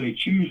if they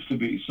choose to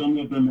be. Some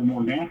of them are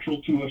more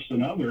natural to us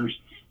than others.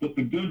 But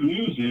the good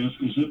news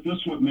is that this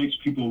is what makes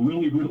people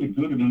really, really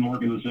good at an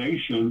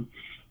organization.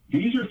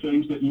 these are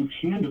things that you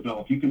can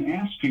develop. You can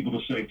ask people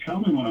to say, tell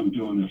me when I'm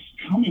doing this,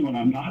 tell me when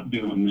I'm not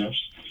doing this,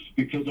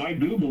 because I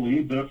do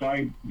believe that if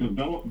I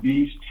develop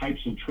these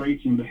types of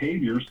traits and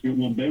behaviors, it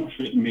will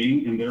benefit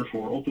me and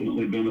therefore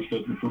ultimately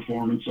benefit the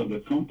performance of the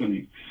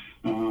company.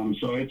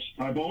 So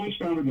I've always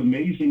found it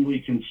amazingly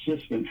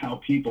consistent how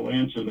people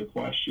answer the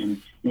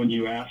question when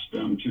you ask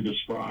them to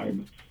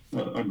describe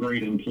a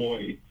great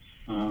employee.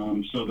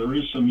 So there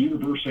is some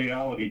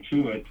universality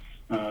to it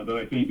that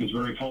I think is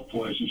very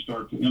helpful as you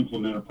start to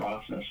implement a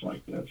process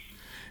like this.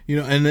 You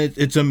know,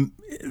 and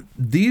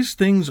these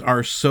things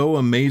are so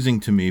amazing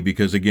to me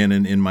because, again,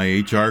 in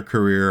my HR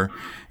career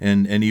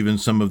and even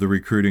some of the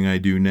recruiting I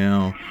do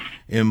now,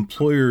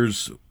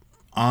 employers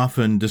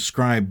often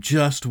describe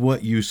just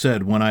what you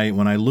said. When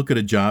I look at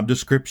a job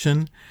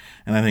description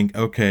and I think,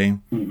 okay,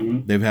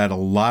 they've had a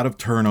lot of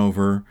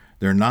turnover,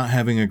 they're not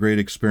having a great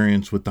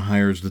experience with the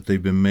hires that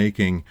they've been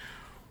making.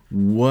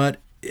 What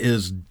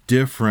is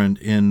different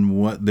in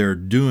what they're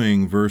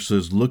doing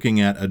versus looking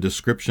at a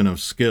description of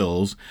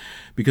skills?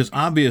 Because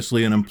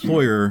obviously an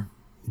employer,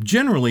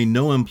 generally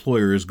no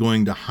employer is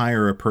going to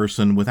hire a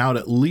person without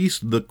at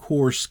least the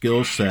core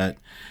skill set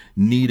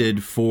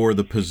needed for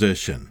the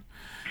position.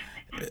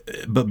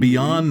 But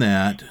beyond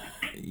that,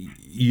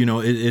 you know,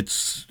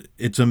 it's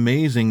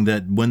amazing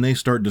that when they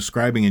start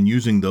describing and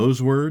using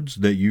those words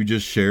that you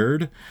just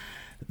shared,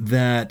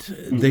 that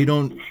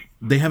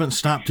they haven't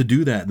stopped to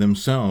do that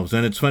themselves.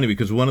 And it's funny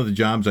because one of the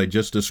jobs I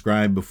just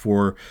described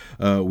before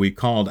we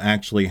called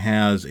actually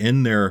has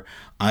in their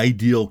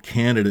ideal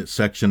candidate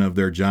section of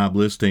their job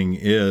listing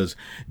is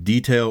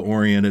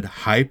detail-oriented,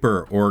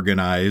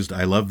 hyper-organized.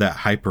 I love that,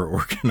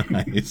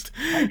 hyper-organized.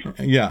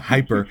 Yeah,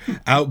 hyper,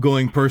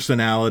 outgoing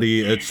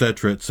personality, et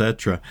cetera, et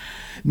cetera.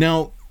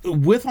 Now,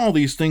 with all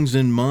these things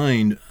in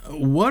mind,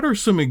 what are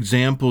some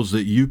examples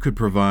that you could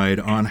provide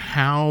on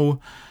how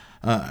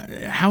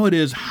it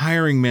is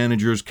hiring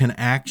managers can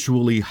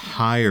actually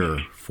hire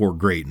for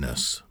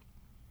greatness?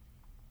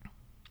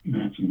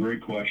 That's a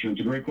great question.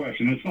 It's a great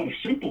question. It's not a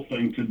simple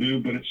thing to do,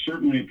 but it's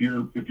certainly, if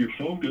you're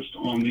focused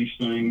on these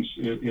things,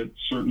 it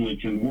certainly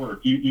can work.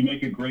 You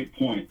make a great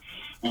point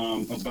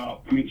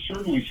about, I mean,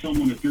 certainly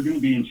someone, if you're going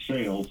to be in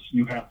sales,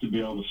 you have to be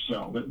able to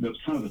sell. That's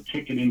kind of the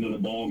ticket into the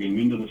ballgame,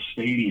 into the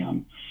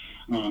stadium.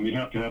 You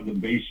have to have the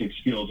basic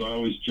skills. I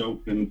always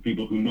joke, and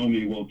people who know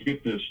me will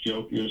get this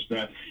joke, is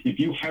that if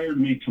you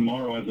hired me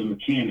tomorrow as a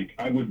mechanic,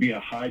 I would be a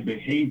high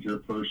behavior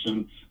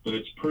person, but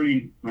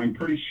I'm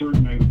pretty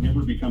certain I would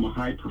never become a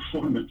high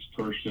performance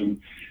person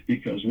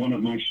because one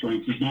of my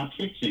strengths is not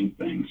fixing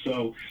things.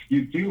 So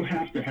you do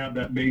have to have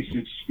that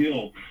basic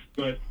skill.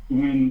 But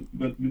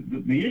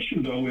the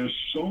issue, though, is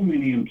so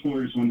many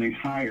employers, when they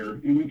hire,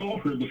 and we've all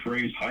heard the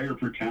phrase hire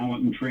for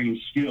talent and train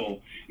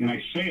skill, and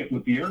I say it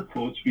with the air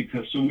quotes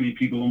because so many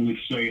people only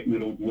say it and they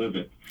don't live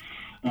it.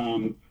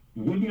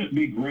 Wouldn't it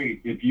be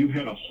great if you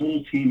had a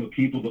whole team of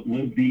people that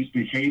live these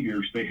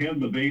behaviors? They have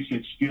the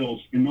basic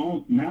skills, and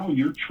now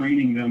you're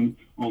training them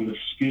on the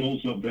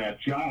skills of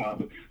that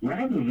job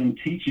rather than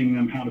teaching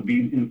them how to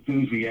be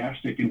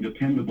enthusiastic and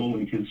dependable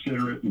and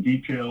considerate and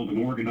detailed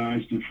and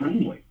organized and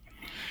friendly.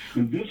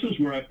 And this is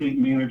where I think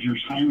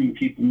managers hiring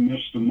people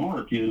miss the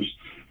mark, is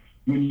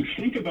when you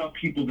think about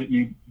people that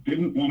you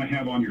didn't want to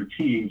have on your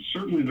team,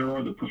 certainly there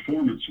are the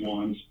performance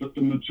ones, but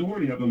the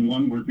majority of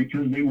them were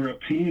because they were a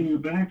pain in your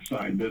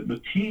backside.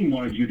 The team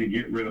wanted you to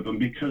get rid of them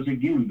because,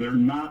 again, they're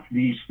not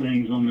these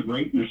things on the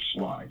greatness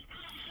slide.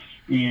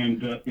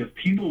 And if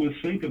people would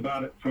think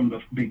about it from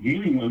the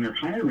beginning when they're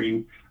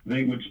hiring,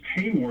 they would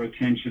pay more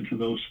attention to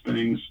those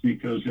things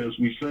because, as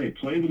we say,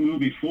 play the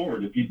movie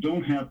forward. If you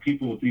don't have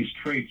people with these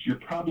traits, you're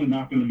probably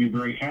not going to be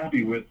very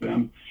happy with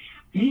them,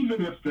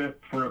 even if that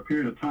for a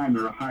period of time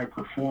they're a high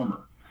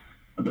performer.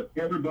 But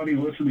everybody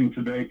listening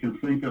today can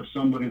think of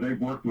somebody they've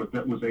worked with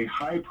that was a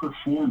high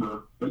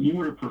performer, but you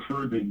would have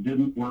preferred they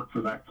didn't work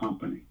for that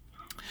company.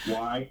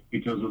 Why?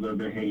 Because of their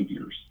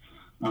behaviors.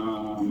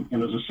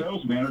 And as a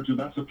sales manager,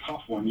 that's a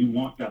tough one. You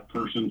want that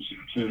person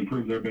to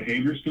improve their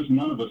behaviors because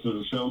none of us as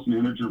a sales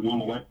manager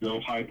want to let go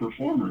of high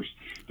performers.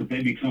 But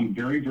they become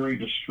very, very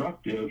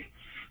destructive,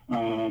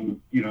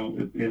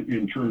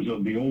 in terms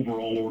of the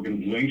overall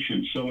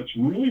organization. So it's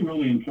really,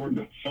 really important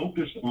to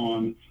focus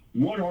on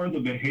what are the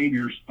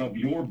behaviors of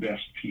your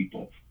best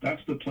people.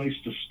 That's the place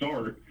to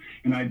start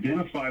and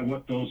identify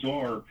what those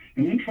are,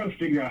 and then try to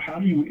figure out how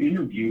do you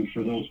interview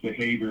for those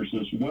behaviors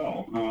as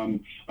well.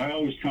 I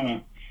always kind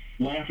of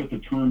laugh at the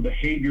term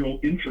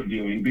behavioral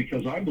interviewing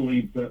because I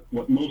believe that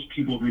what most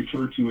people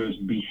refer to as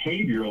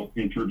behavioral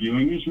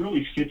interviewing is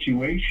really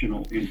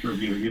situational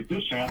interviewing. If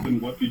this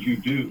happened, what did you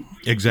do?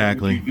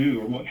 Exactly. What did you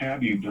do, or what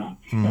have you done?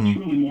 Mm-hmm. That's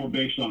really more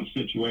based on a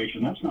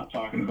situation. That's not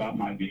talking about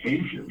my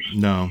behaviors.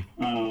 No.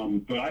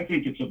 But I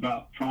think it's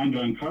about trying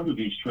to uncover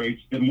these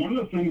traits. And one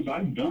of the things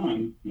I've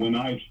done when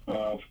I've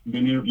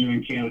been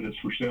interviewing candidates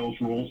for sales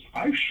roles,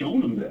 I've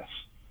shown them this.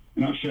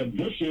 And I've said,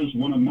 this is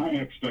one of my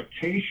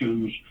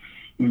expectations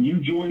when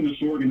you join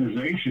this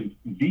organization,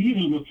 these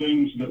are the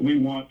things that we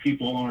want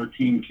people on our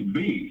team to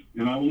be.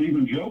 And I will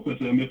even joke with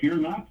them, if you're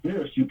not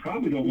this, you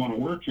probably don't want to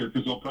work here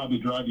because they'll probably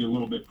drive you a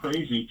little bit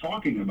crazy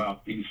talking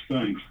about these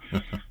things.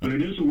 But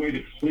it is a way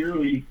to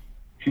clearly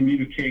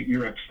communicate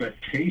your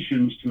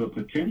expectations to a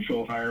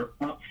potential hire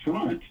up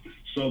front,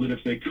 so that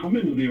if they come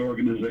into the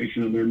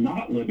organization and they're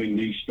not living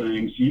these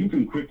things, you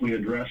can quickly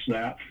address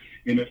that.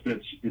 And if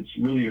it's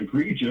really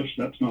egregious,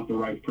 that's not the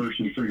right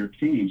person for your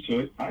team.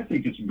 So I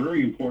think it's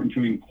very important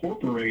to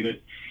incorporate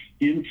it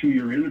into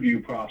your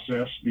interview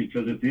process,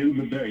 because at the end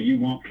of the day, you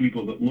want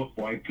people that look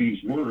like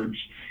these words.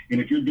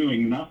 And if you're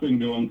doing nothing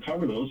to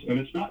uncover those, and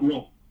it's not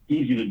real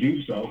easy to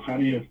do so, how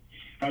do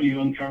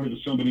you uncover that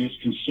somebody is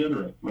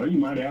considerate? Well, you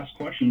might ask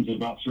questions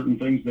about certain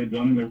things they've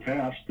done in their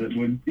past that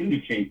would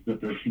indicate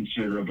that they're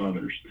considerate of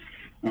others.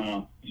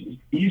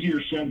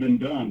 Easier said than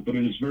done, but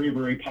it is very,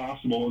 very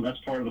possible, and that's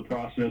part of the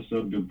process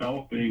of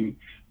developing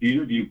the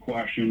interview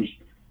questions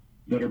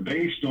that are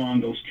based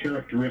on those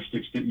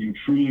characteristics that you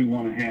truly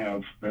want to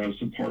have as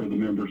a part of the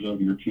members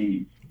of your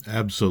team.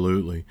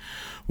 Absolutely.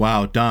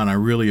 Wow, Don, I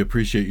really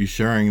appreciate you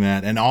sharing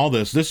that and all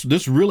this.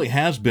 This really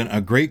has been a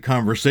great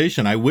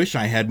conversation. I wish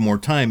I had more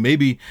time.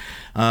 Maybe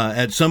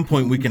at some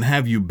point we can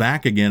have you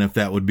back again, if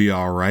that would be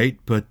all right.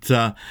 But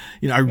I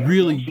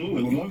really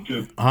absolutely would love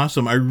to.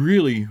 Awesome. I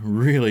really,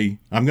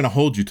 I'm going to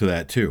hold you to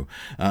that too.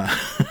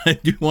 I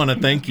do want to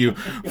thank you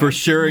for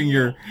sharing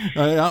your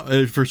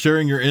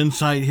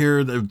insight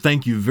here.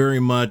 Thank you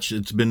very much.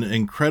 It's been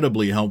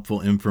incredibly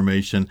helpful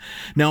information.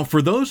 Now,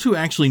 for those who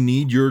actually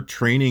need your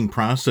training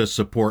process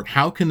support,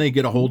 how can they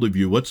get a hold of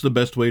you? What's the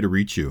best way to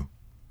reach you?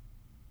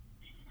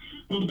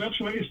 Well, the best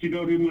way is to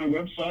go to my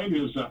website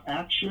is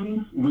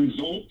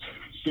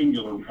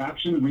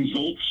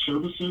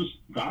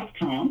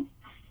actionresultservices.com.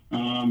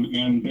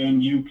 And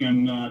then you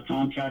can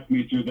contact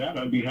me through that.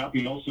 I'd be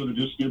happy also to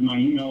just give my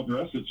email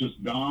address. It's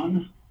just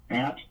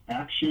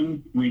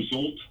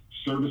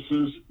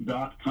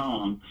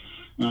don@actionresultservices.com.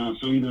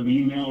 So either the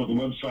email or the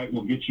website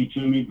will get you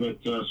to me, but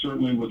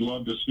certainly would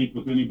love to speak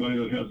with anybody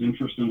that has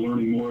interest in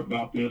learning more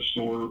about this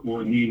or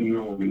a need in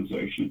their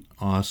organization.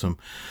 Awesome.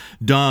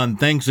 Don,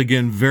 thanks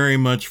again very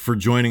much for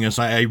joining us.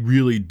 I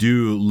really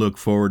do look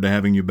forward to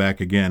having you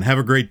back again. Have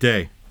a great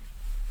day.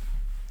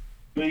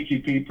 Thank you,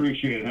 Pete.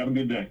 Appreciate it. Have a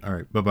good day. All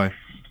right. Bye-bye.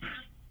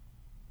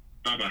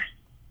 Bye-bye.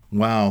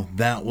 Wow,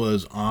 that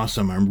was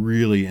awesome. I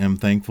really am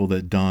thankful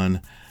that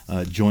Don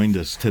joined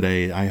us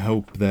today. I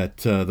hope that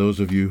those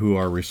of you who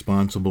are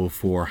responsible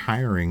for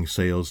hiring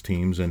sales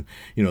teams and,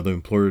 the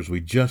employers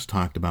we just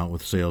talked about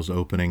with sales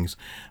openings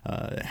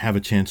have a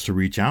chance to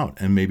reach out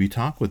and maybe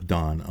talk with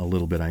Don a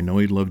little bit. I know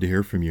he'd love to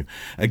hear from you.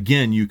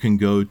 Again, you can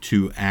go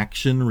to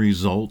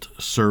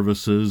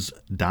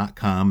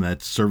actionresultservices.com.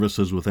 That's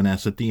services with an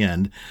S at the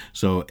end.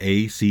 So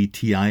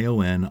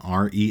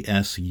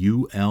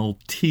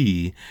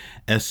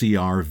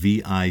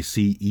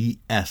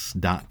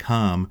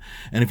actionresultservices.com.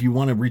 And if you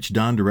want to reach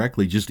Don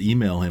directly, just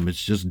email him.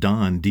 It's just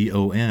Don,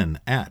 D-O-N,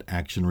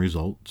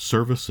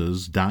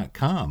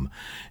 @actionresultservices.com.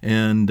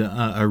 And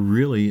I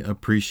really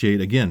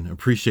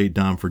appreciate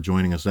Don for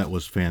joining us. That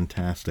was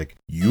fantastic.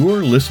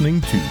 You're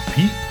listening to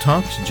Pete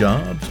Talks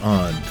Jobs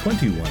on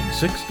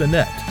 216 The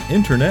Net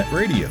Internet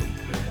Radio.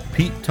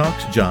 Pete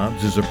Talks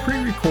Jobs is a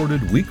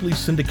pre-recorded weekly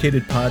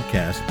syndicated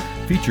podcast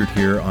featured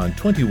here on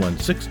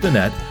 216 The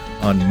Net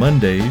on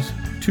Mondays,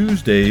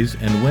 Tuesdays,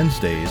 and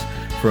Wednesdays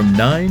from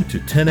 9 to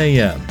 10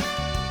 a.m.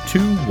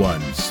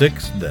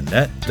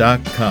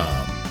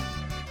 216thenet.com.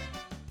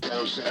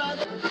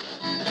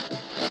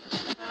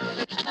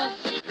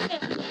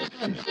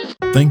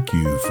 Thank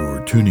you for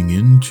tuning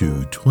in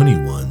to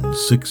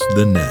 216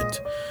 The Net,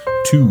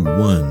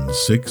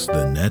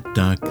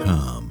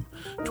 216thenet.com.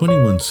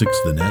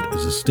 216 The Net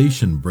is a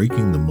station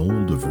breaking the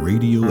mold of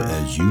radio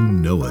as you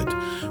know it.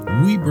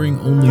 We bring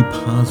only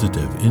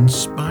positive,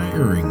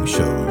 inspiring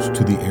shows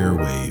to the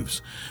airwaves.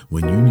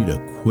 When you need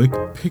a quick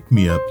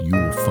pick-me-up, you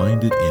will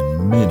find it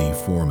in many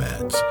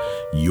formats.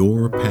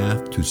 Your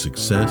path to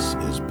success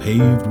is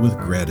paved with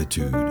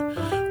gratitude.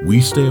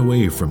 We stay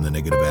away from the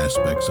negative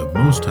aspects of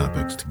most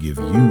topics to give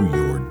you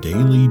your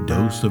daily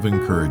dose of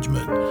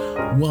encouragement.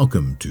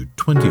 Welcome to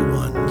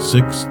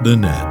 216 The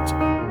Net.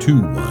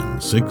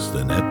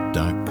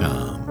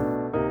 216thenet.com.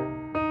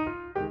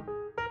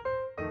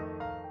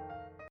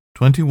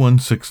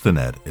 216 The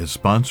Net is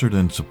sponsored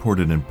and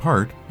supported in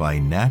part by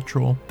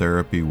Natural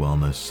Therapy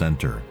Wellness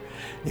Center,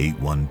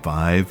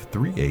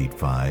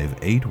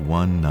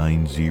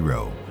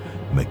 815-385-8190,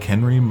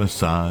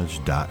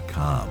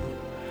 McHenryMassage.com.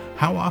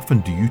 How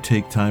often do you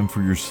take time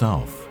for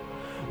yourself?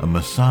 A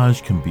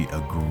massage can be a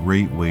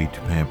great way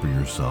to pamper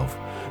yourself,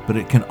 but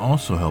it can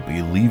also help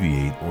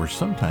alleviate or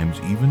sometimes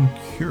even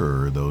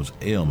cure those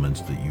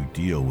ailments that you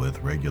deal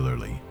with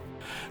regularly.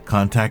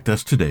 Contact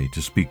us today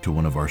to speak to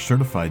one of our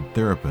certified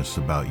therapists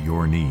about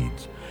your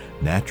needs.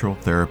 Natural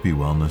Therapy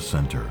Wellness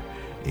Center,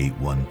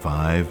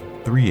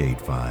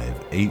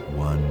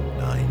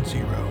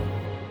 815-385-8190.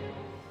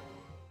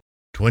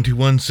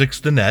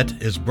 216 The Net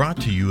is brought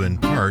to you in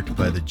part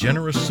by the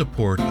generous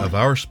support of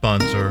our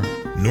sponsor,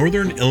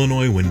 Northern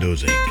Illinois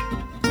Windows,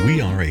 Inc.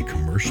 We are a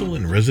commercial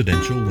and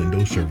residential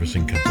window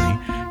servicing company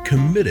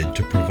committed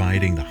to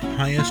providing the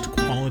highest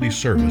quality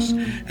service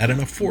at an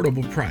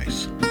affordable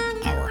price.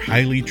 Our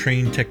highly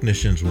trained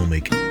technicians will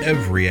make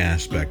every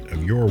aspect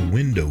of your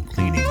window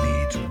cleaning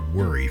needs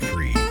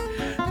worry-free.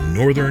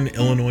 Northern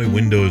Illinois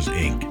Windows,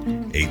 Inc.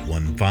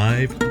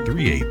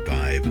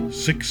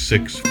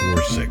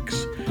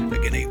 815-385-6646.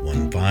 Again,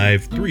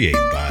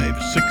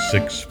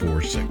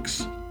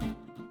 815-385-6646.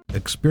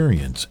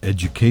 Experience,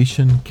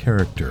 education,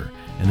 character,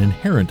 an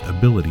inherent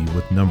ability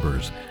with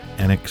numbers,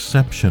 an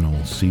exceptional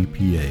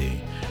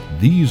CPA.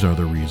 These are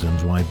the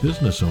reasons why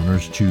business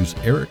owners choose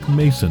Eric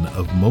Mason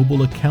of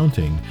Mobile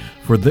Accounting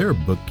for their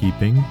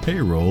bookkeeping,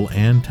 payroll,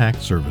 and tax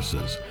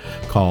services.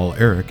 Call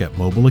Eric at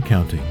Mobile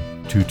Accounting,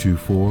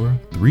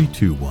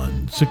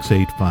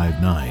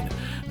 224-321-6859.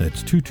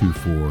 That's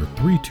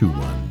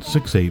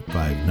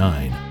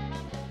 224-321-6859.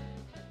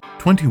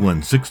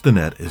 216 The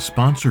Net is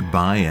sponsored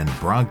by and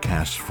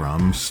broadcasts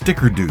from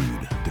Sticker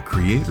Dude, the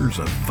creators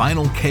of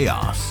Vinyl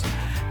Chaos.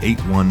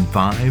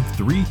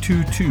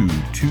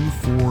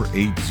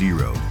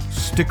 815-322-2480,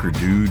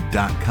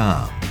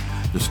 stickerdude.com.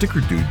 The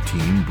Sticker Dude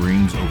team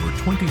brings over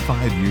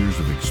 25 years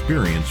of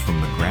experience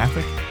from the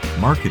graphic,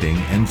 marketing,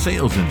 and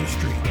sales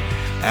industry.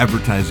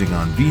 Advertising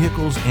on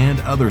vehicles and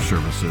other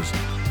services,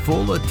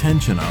 full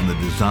attention on the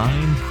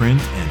design,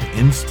 print, and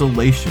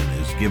installation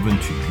is given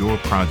to your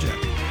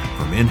project.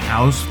 From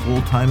in-house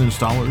full-time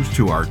installers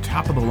to our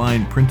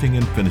top-of-the-line printing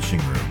and finishing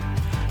room.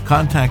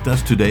 Contact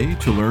us today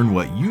to learn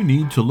what you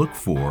need to look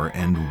for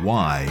and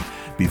why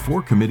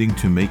before committing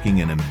to making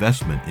an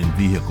investment in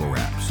vehicle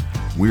wraps.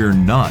 We're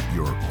not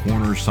your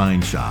corner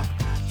sign shop.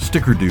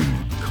 Sticker Dude.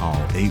 Call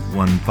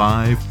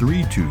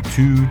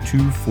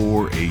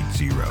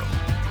 815-322-2480.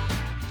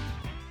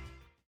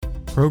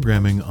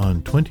 Programming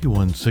on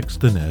 216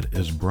 The Net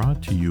is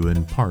brought to you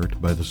in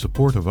part by the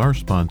support of our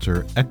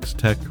sponsor,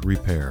 X-Tech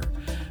Repair.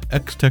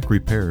 X-Tech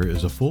Repair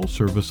is a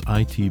full-service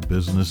IT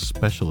business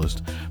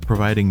specialist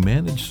providing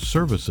managed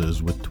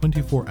services with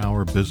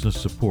 24-hour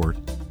business support,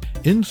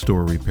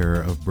 in-store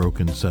repair of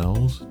broken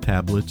cells,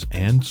 tablets,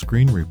 and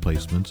screen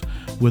replacements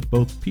with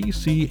both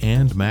PC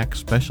and Mac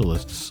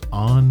specialists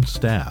on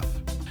staff.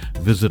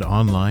 Visit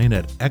online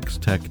at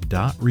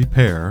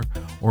xtech.repair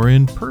or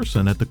in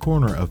person at the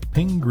corner of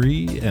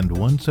Pingree and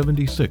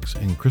 176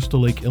 in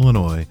Crystal Lake,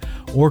 Illinois,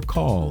 or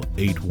call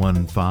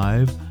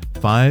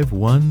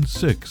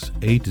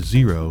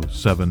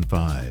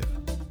 815-516-8075.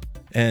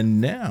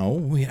 And now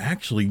we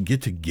actually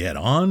get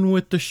on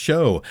with the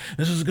show.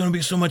 This is going to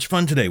be so much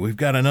fun today. We've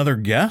got another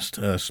guest,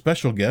 a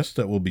special guest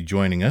that will be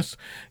joining us.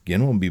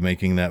 Again, we'll be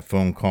making that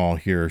phone call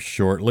here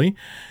shortly.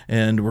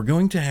 And we're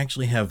going to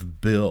actually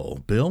have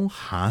Bill. Bill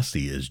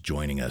Haase is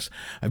joining us.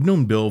 I've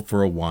known Bill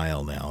for a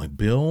while now.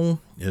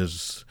 Bill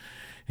is,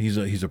 he's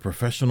a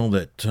professional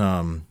that,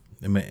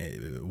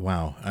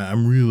 wow,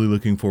 I'm really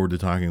looking forward to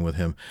talking with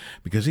him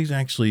because he's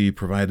actually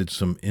provided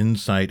some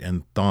insight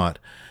and thought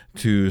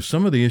to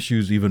some of the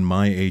issues even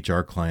my HR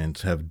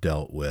clients have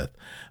dealt with.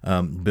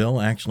 Bill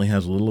actually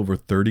has a little over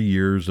 30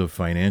 years of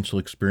financial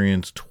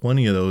experience,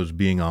 20 of those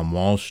being on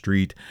Wall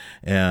Street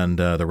and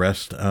the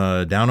rest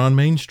down on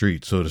Main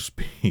Street, so to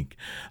speak.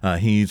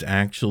 He's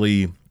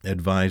actually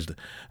advised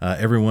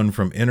everyone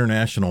from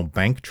international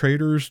bank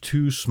traders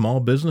to small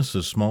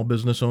businesses, small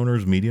business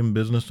owners, medium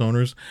business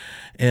owners,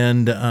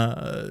 and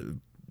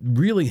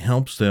really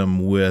helps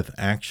them with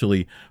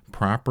actually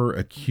proper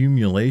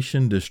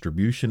accumulation,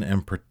 distribution,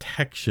 and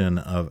protection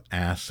of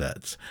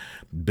assets.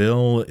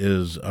 Bill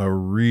is a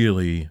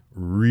really,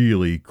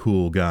 really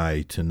cool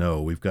guy to know.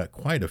 We've got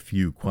quite a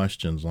few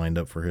questions lined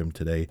up for him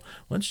today.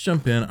 Let's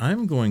jump in.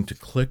 I'm going to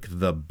click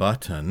the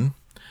button,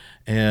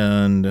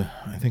 and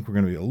I think we're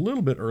going to be a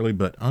little bit early,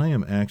 but I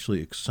am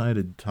actually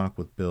excited to talk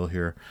with Bill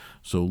here.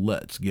 So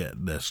let's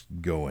get this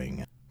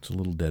going. It's a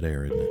little dead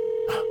air, isn't it?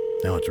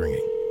 Now it's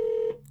ringing.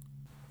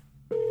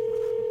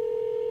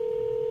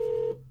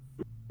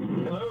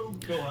 Hello,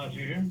 Bill Haase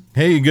here.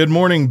 Hey, good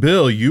morning,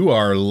 Bill. You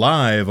are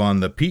live on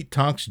the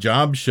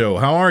PeteTalksJobs show.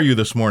 How are you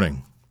this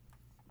morning?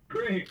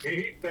 Great,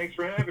 Pete. Thanks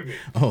for having me.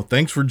 Oh,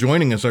 thanks for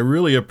joining us. I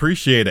really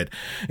appreciate it.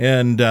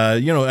 And,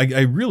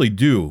 I really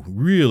do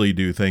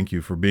thank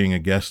you for being a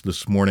guest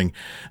this morning.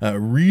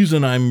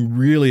 Reason I'm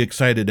really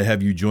excited to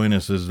have you join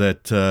us is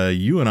that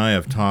you and I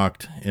have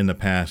talked in the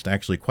past,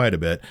 actually quite a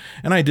bit.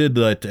 And I did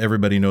let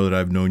everybody know that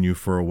I've known you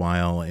for a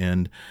while.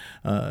 And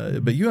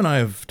but you and I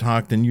have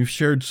talked, and you've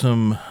shared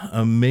an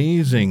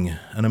amazing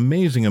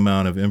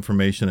amount of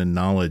information and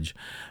knowledge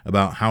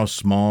about how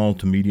small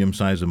to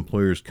medium-sized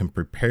employers can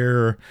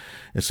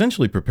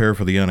essentially prepare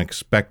for the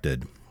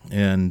unexpected.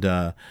 And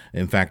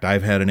in fact,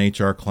 I've had an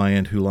HR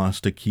client who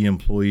lost a key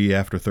employee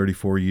after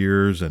 34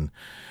 years, and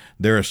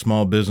they're a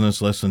small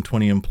business, less than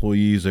 20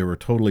 employees. They were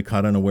totally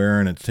caught unaware,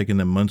 and it's taken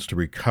them months to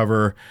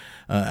recover.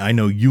 I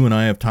know you and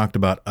I have talked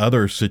about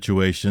other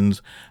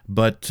situations,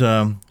 but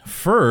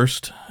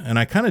first, and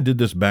I kind of did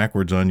this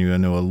backwards on you, I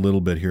know a little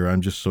bit here.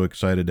 I'm just so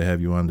excited to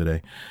have you on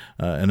today.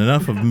 And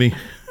enough of me.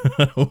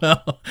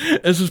 Well,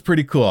 this is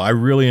pretty cool. I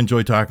really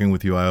enjoy talking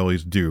with you. I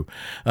always do.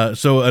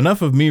 So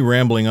enough of me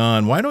rambling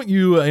on. Why don't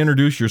you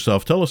introduce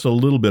yourself? Tell us a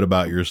little bit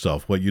about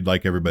yourself, what you'd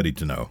like everybody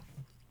to know.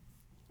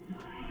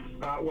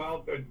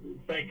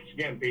 Thanks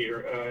again,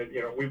 Peter.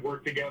 We've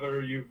worked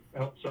together. You've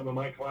helped some of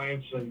my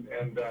clients,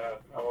 and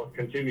I'll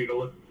continue to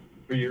look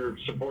for your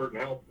support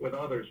and help with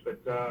others.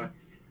 But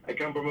I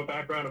come from a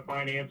background of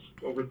finance,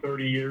 over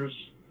 30 years,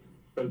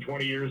 spent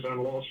 20 years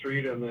on Wall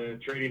Street and the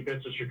trading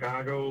pits of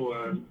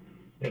Chicago,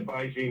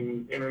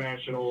 advising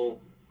international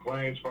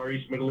clients, Far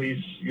East, Middle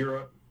East,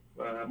 Europe,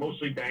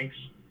 mostly banks,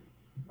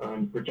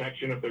 on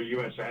protection of their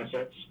U.S.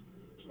 assets.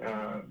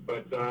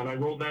 But I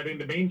rolled that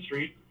into Main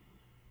Street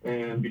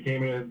and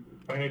became a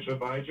financial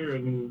advisor,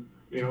 and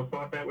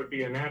thought that would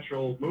be a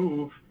natural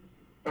move.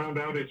 Found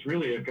out it's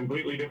really a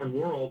completely different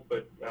world,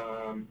 but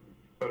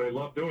I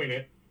love doing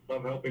it,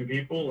 love helping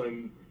people,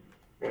 and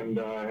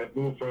have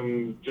moved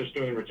from just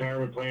doing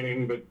retirement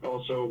planning, but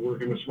also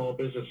working with small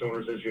business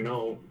owners, as you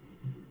know,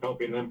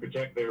 helping them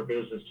protect their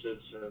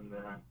businesses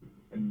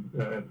and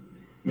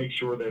make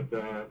sure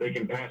that they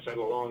can pass that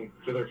along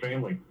to their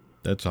family.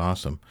 That's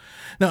awesome.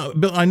 Now,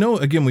 Bill, I know,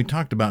 again, we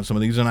talked about some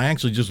of these, and I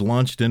actually just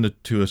launched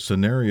into a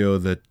scenario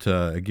that,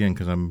 again,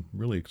 because I'm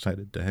really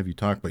excited to have you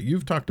talk, but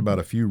you've talked about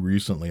a few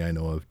recently I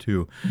know of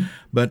too.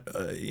 But,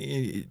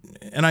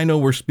 and I know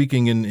we're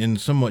speaking in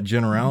somewhat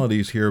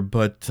generalities here,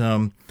 but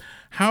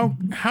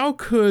how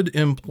could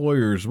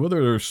employers,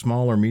 whether they're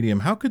small or medium,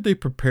 how could they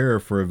prepare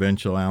for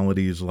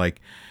eventualities like,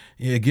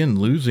 again,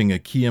 losing a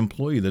key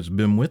employee that's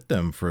been with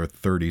them for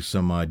 30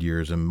 some odd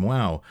years, and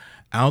wow,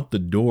 out the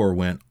door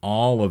went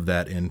all of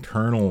that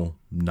internal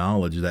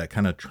knowledge, that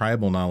kind of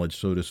tribal knowledge,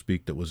 so to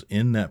speak, that was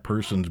in that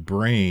person's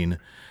brain,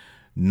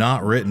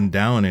 not written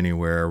down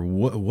anywhere.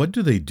 What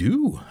do they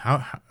do?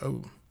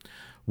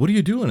 What do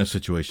you do in a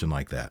situation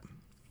like that?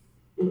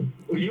 Well,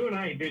 you and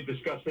I did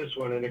discuss this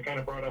one, and it kind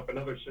of brought up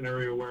another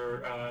scenario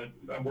where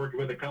I'm working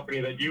with a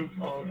company that you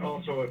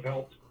also have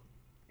helped,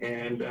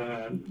 and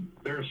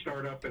they're a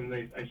startup, and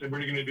I said,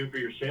 what are you going to do for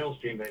your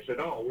sales team? They said,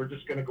 we're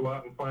just going to go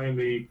out and find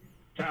the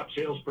top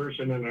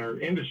salesperson in our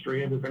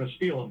industry, and we're going to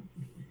steal him.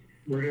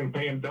 We're going to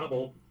pay him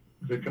double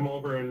to come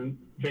over and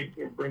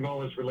bring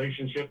all his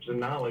relationships and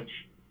knowledge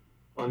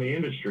on the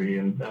industry.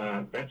 And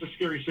that's a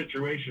scary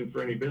situation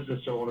for any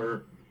business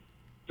owner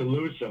to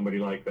lose somebody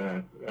like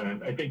that.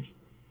 And I think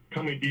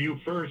coming to you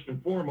first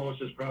and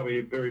foremost is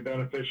probably very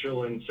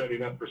beneficial in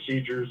setting up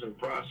procedures and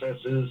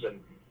processes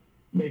and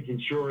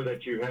making sure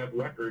that you have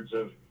records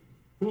of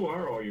who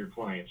are all your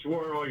clients, who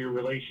are all your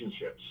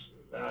relationships.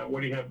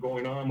 What do you have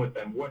going on with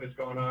them? What has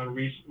gone on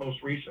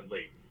most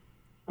recently?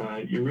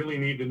 You really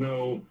need to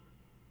know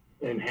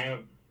and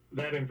have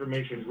that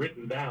information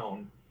written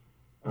down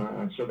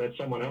so that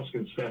someone else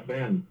can step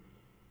in.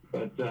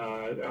 But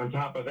on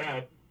top of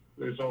that,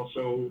 there's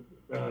also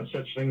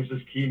such things as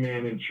key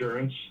man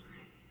insurance.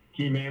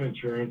 Key man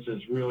insurance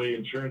is really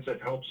insurance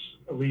that helps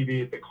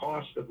alleviate the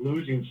cost of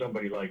losing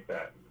somebody like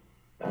that.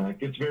 It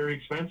gets very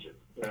expensive.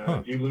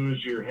 If you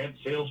lose your head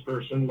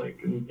salesperson, like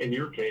in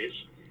your case,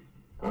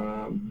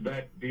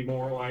 that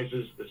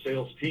demoralizes the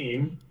sales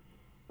team.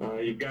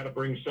 You've got to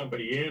bring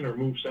somebody in or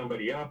move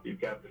somebody up.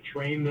 You've got to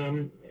train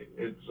them.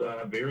 It's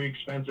very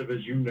expensive,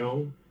 as you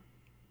know,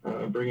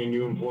 bringing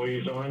new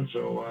employees on.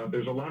 So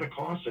there's a lot of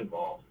costs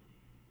involved.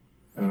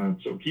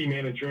 So key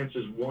man insurance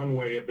is one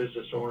way a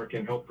business owner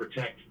can help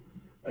protect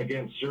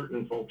against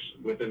certain folks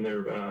within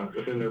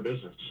their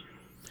business.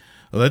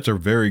 Well, that's a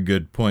very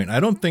good point. I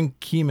don't think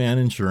key man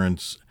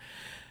insurance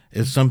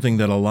is something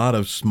that a lot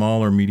of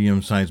small or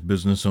medium-sized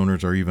business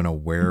owners are even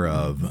aware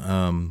of.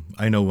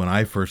 I know when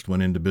I first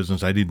went into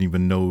business, I didn't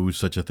even know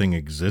such a thing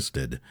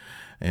existed.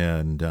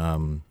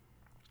 And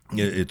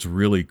it's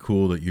really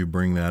cool that you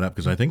bring that up,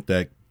 because I think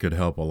that could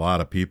help a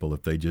lot of people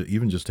if they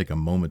even just take a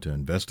moment to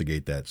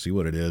investigate that, see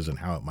what it is and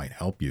how it might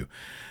help you.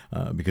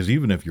 Because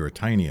even if you're a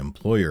tiny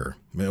employer,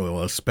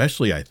 well,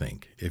 especially I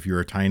think if you're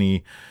a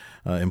tiny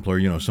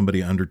employer,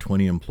 somebody under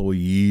 20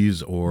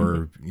 employees,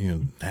 or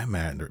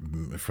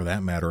for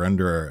that matter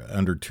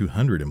under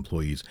 200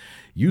 employees,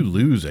 you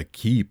lose a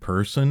key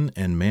person,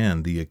 and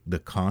man, the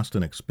cost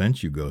and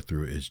expense you go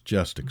through is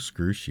just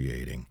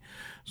excruciating.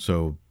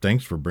 So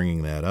thanks for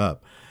bringing that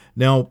up.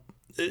 Now,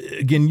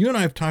 again, you and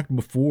I have talked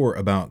before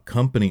about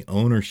company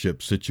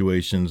ownership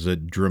situations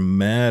that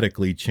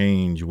dramatically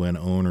change when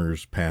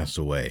owners pass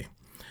away.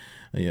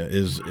 Yeah,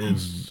 is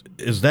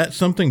that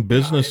something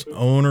business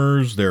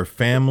owners, their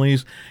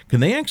families, can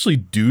they actually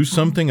do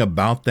something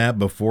about that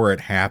before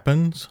it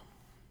happens?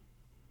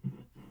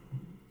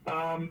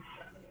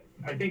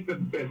 I think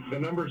the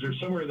numbers are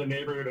somewhere in the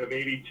neighborhood of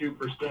 82%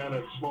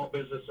 of small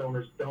business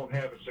owners don't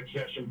have a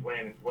succession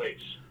plan in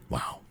place.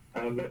 Wow.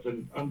 That's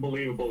an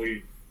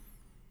unbelievably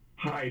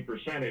high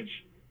percentage.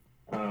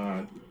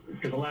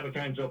 Because a lot of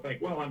times they'll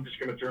think, well, I'm just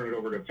going to turn it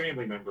over to a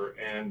family member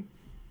and,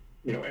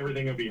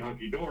 everything will be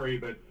hunky-dory.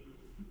 But,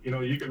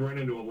 you can run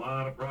into a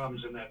lot of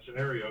problems in that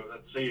scenario.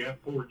 Let's say you have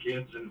 4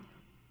 kids and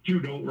 2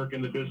 don't work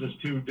in the business,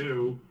 2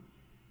 do.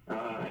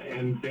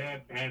 And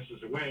dad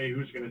passes away,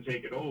 who's going to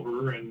take it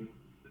over? And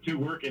the 2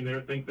 working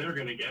there think they're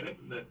going to get it.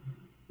 And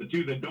the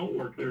 2 that don't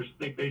work there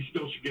think they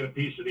still should get a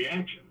piece of the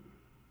action.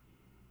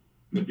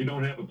 If you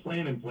don't have a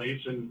plan in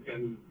place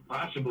and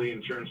possibly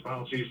insurance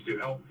policies to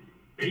help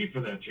pay for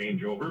that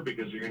changeover,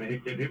 because you're going to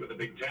get hit with a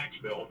big tax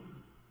bill,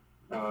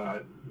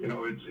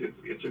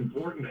 it's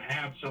important to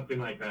have something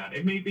like that.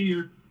 It may be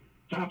your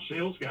top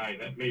sales guy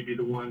that may be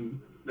the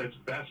one that's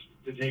best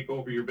to take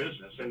over your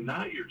business and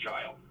not your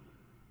child.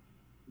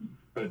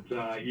 But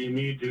you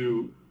need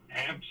to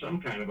have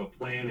some kind of a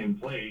plan in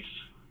place,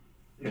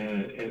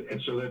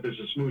 and so that there's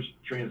a smooth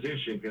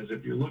transition. Because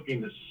if you're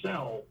looking to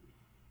sell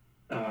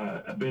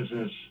a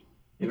business,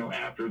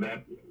 after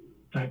that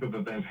type of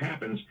event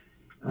happens,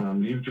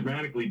 you've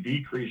dramatically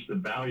decreased the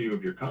value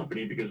of your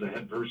company because the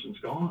head person's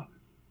gone.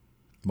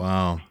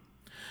 Wow.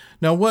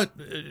 Now, what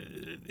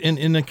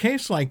in a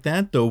case like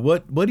that, though,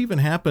 what even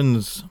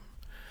happens?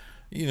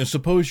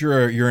 Suppose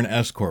you're an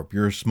S corp,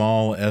 you're a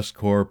small S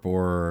corp,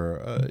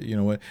 or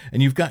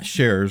and you've got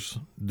shares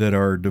that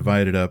are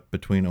divided up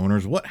between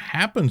owners. What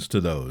happens to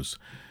those?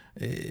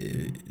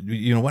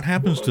 What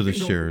happens to the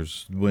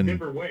shares when?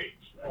 Different ways.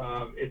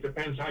 It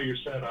depends how you're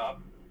set up.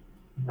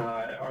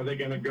 Are they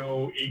going to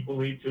go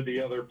equally to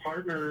the other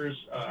partners?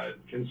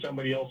 Can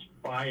somebody else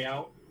buy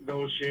out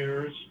those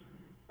shares?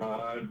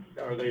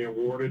 Are they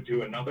awarded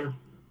to another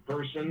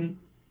person?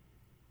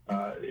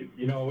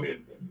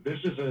 This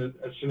is a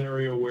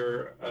scenario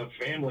where a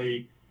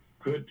family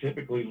could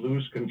typically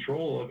lose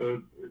control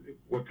of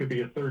what could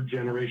be a 3rd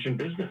generation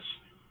business.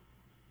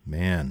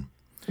 Man.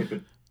 If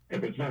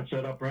it's not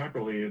set up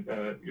properly,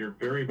 you're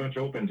very much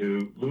open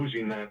to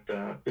losing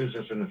that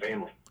business in the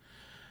family.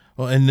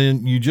 Well, and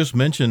then you just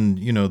mentioned,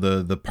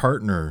 the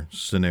partner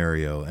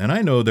scenario, and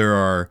I know there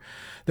are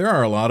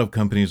a lot of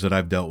companies that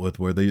I've dealt with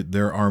where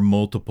there are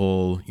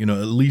multiple, at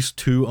least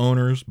 2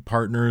 owners,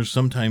 partners,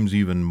 sometimes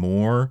even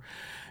more.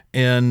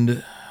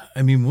 And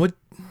I mean, what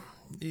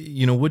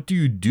do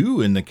you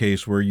do in the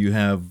case where you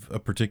have a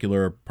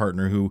particular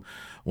partner who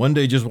one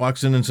day just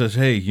walks in and says,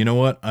 "Hey, you know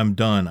what? I'm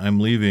done. I'm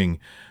leaving,"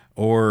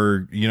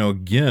 or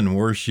again,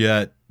 worse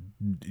yet,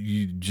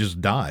 he just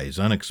dies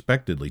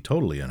unexpectedly,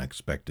 totally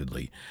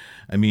unexpectedly.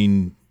 I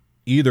mean,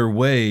 either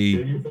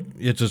way,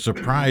 it's a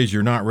surprise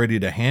you're not ready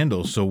to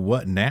handle. So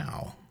what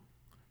now?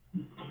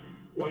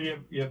 Well,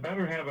 you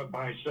better have a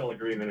buy-sell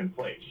agreement in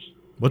place.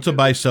 What's a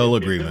buy-sell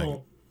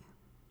agreement?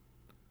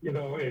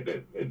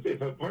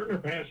 If a partner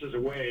passes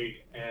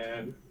away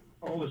and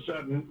all of a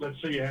sudden, let's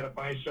say you had a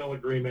buy-sell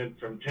agreement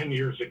from 10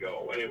 years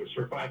ago and it was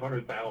for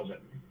 $500,000.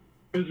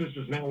 Business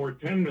is now worth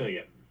 $10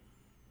 million.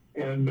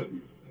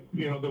 And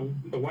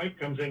the wife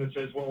comes in and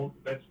says, well,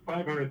 that's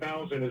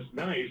 $500,000 is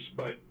nice,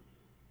 but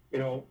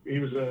he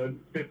was a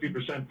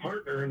 50%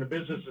 partner and the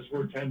business is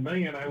worth $10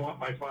 million. I want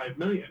my $5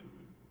 million.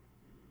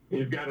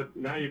 You've got a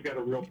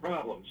real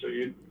problem. So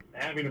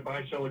having a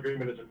buy-sell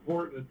agreement is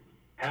important.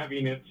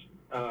 Having it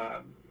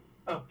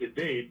up to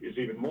date is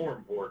even more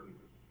important,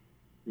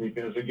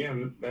 because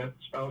again, that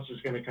spouse is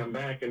going to come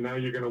back and now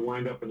you're going to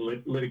wind up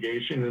in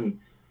litigation. And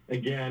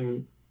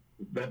again,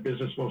 that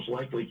business most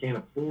likely can't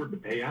afford to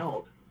pay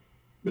out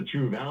the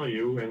true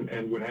value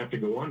and would have to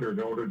go under in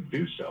order to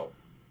do so.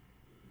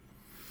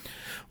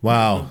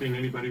 Wow. Something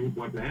anybody would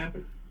want to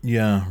happen.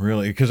 Yeah,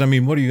 really. Because, I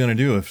mean, what are you going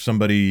to do if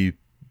somebody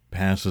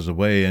passes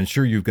away? And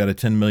sure, you've got a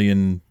 10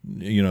 million,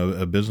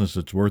 a business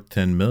that's worth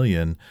 10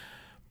 million,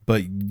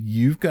 but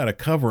you've got to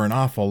cover an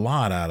awful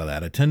lot out of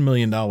that. A $10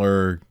 million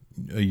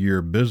a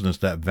year business,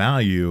 that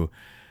value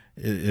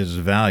is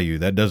value.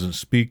 That doesn't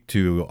speak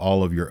to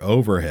all of your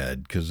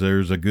overhead, because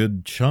there's a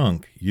good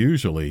chunk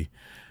usually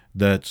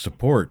that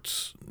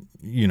supports,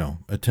 a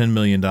 $10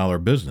 million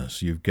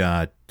business. You've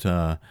got,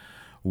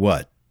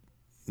 what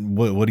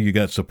do you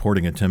got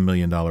supporting a $10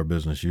 million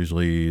business?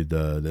 Usually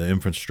the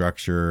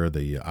infrastructure,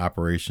 the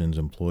operations,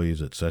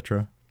 employees,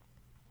 etc.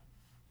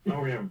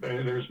 Oh yeah,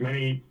 there's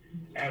many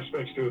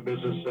aspects to a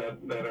business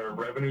that are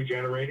revenue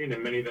generating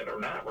and many that are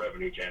not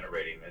revenue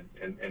generating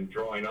and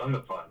drawing on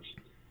the funds,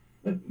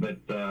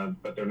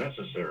 but they're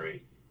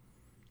necessary.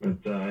 But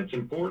it's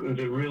important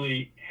to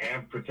really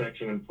have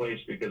protection in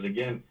place, because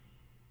again,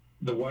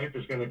 the wife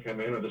is going to come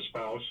in, or the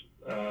spouse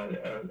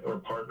or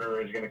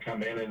partner is going to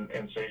come in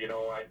and say,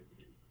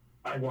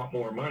 I want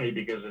more money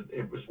because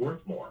it was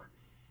worth more.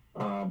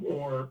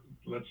 Or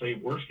let's say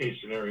worst case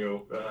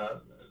scenario,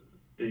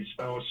 the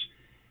spouse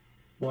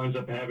winds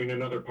up having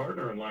another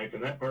partner in life,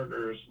 and that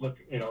partner is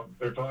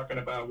they're talking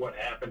about what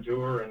happened to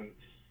her, and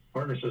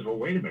partner says, well,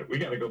 wait a minute, we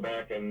got to go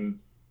back and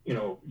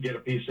get a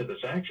piece of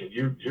this action.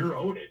 You're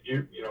owed it.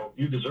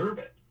 You deserve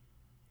it.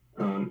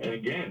 And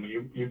again,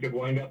 you could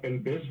wind up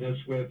in business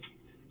with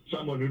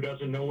someone who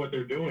doesn't know what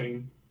they're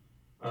doing,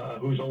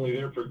 who's only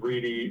there for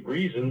greedy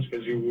reasons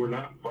because you were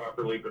not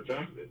properly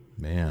protected.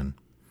 Man.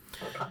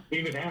 I've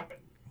seen it happen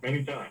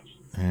many times.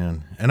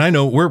 And I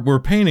know we're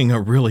painting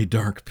a really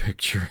dark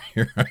picture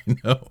here, I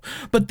know.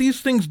 But these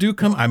things do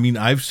come. I mean,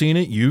 I've seen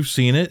it, you've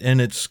seen it, and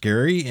it's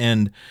scary.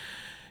 And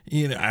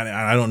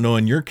I don't know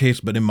in your case,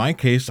 but in my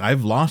case,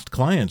 I've lost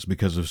clients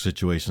because of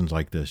situations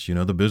like this.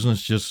 The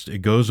business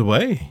it goes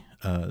away.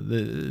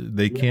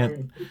 They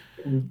can't.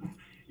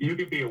 You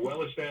could be a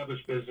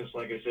well-established business,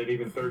 like I said,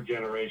 even third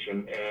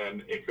generation,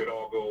 and it could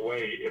all go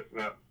away if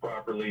not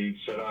properly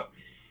set up.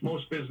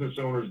 Most business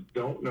owners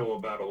don't know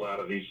about a lot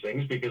of these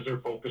things because they're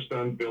focused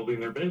on building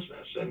their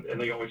business, and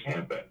they always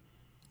have been.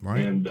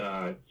 Right. And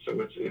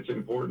so it's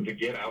important to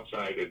get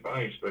outside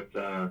advice, but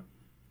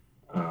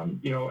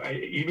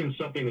even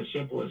something as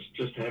simple as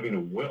just having a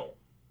will.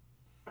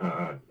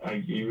 I've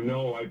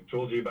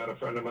told you about a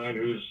friend of mine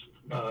whose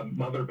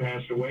mother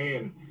passed away,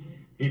 and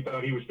he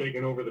thought he was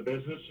taking over the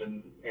business,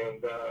 and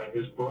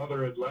his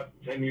brother had left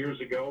 10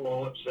 years ago,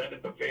 all upset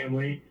at the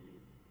family,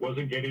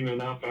 wasn't getting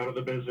enough out of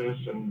the business,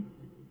 and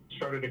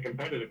started a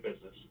competitive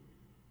business.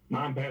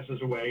 Mom passes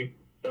away,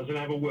 doesn't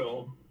have a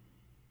will.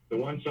 The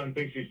one son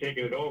thinks he's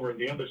taking it over, and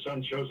the other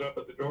son shows up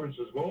at the door and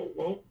says,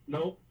 whoa,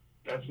 no,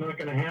 that's not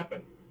going to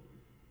happen.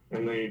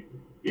 And he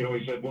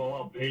said, well,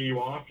 I'll pay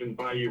you off and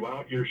buy you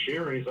out your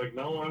share. And he's like,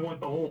 no, I want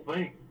the whole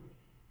thing.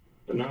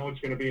 So now it's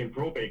going to be in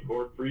probate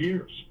court for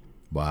years.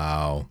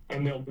 Wow.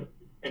 And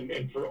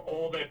for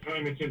all that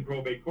time it's in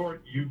probate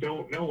court, you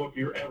don't know if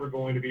you're ever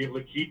going to be able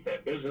to keep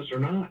that business or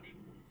not.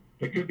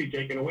 It could be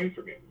taken away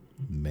from you.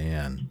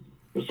 Man.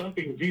 So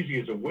something as easy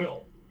as a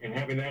will and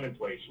having that in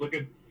place. Look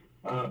at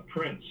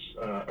Prince,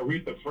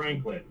 Aretha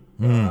Franklin,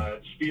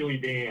 Steely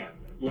Dan,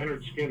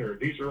 Leonard Skinner.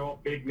 These are all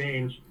big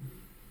names,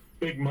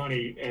 big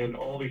money, and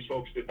all these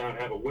folks did not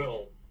have a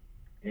will.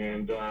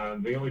 And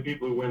the only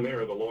people who win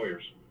there are the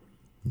lawyers.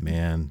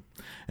 Man,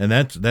 and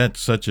that's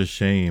such a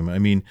shame. I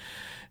mean,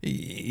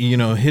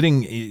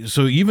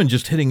 even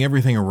just hitting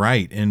everything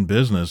right in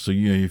business. So,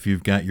 if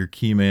you've got your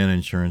key man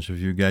insurance, if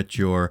you've got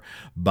your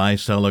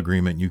buy-sell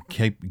agreement, you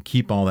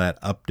keep all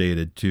that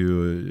updated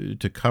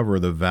to cover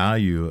the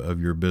value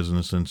of your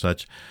business and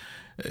such.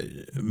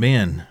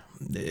 Man,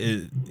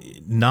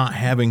 not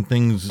having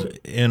things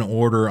in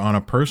order on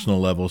a personal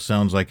level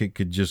sounds like it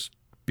could just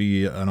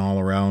be an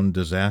all-around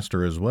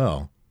disaster as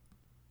well.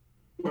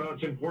 Well,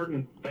 it's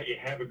important that you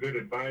have a good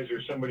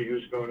advisor, somebody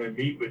who's going to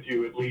meet with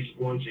you at least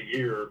once a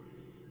year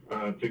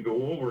to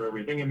go over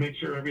everything and make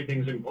sure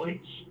everything's in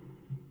place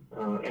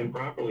and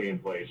properly in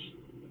place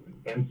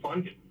and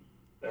funded.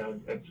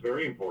 That's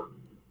very important.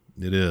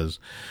 It is,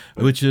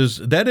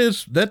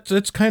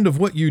 that's kind of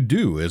what you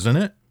do, isn't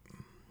it?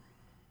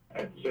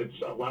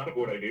 It's a lot of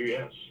what I do,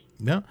 yes.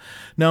 Yeah.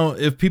 Now,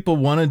 if people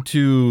wanted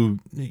to,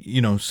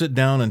 sit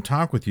down and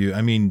talk with you,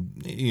 I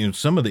mean,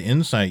 some of the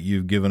insight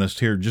you've given us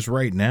here just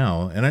right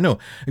now, and I know,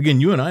 again,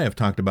 you and I have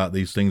talked about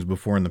these things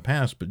before in the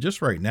past, but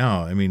just right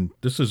now, I mean,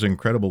 this is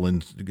incredible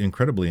and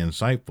incredibly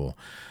insightful.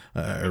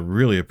 I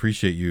really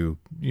appreciate you,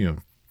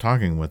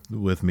 talking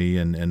with me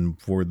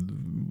and for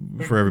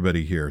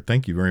everybody here.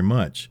 Thank you very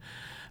much.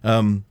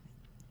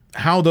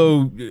 How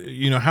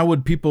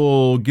would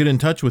people get in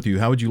touch with you?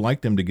 How would you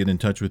like them to get in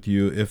touch with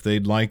you if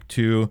they'd like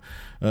to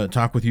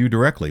talk with you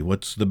directly?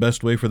 What's the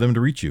best way for them to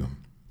reach you?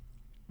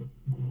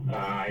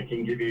 I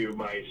can give you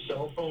my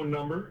cell phone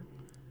number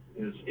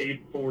is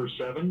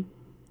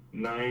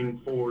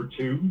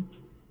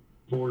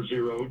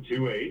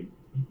 847-942-4028.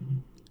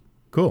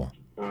 Cool.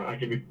 I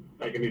can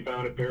be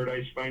found at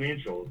Paradise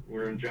Financial.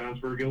 We're in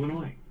Johnsburg,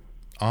 Illinois.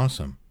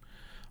 Awesome.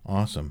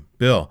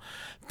 Bill,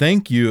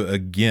 thank you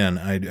again.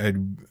 I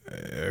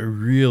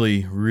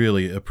really,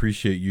 really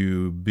appreciate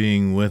you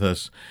being with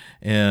us.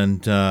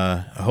 And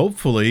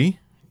hopefully,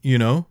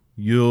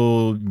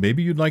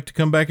 you'd like to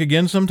come back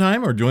again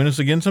sometime or join us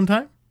again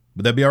sometime.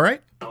 Would that be all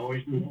right?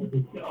 Always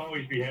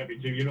be happy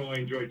to. I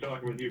enjoy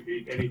talking with you,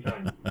 Pete,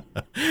 anytime.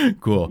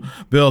 Cool.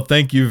 Bill,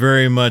 thank you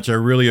very much. I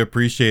really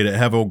appreciate it.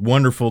 Have a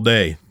wonderful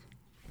day.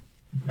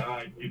 All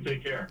right, you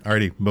take care.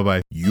 Alrighty,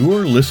 bye-bye.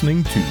 You're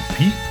listening to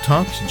Pete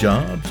Talks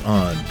Jobs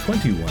on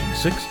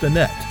 216 The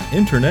Net,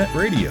 Internet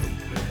Radio.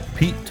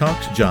 Pete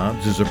Talks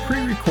Jobs is a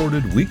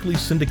pre-recorded weekly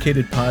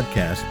syndicated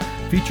podcast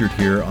featured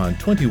here on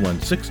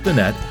 216 The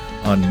Net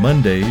on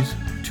Mondays,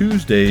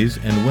 Tuesdays,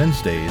 and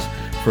Wednesdays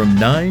from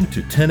 9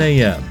 to 10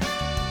 a.m.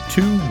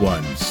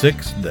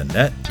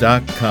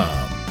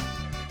 216thenet.com.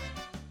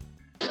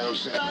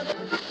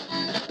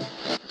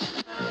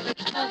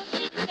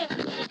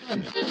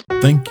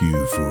 Thank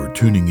you for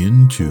tuning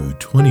in to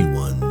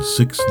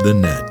 216 The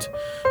Net,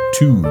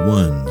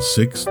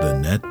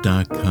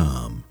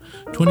 216thenet.com.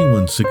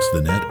 216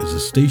 The Net is a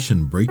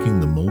station breaking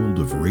the mold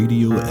of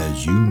radio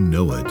as you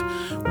know it.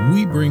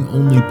 We bring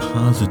only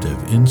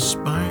positive,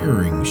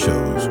 inspiring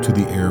shows to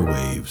the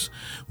airwaves.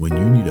 When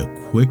you need a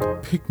quick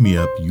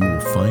pick-me-up, you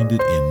will find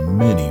it in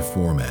many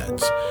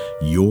formats.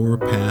 Your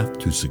path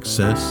to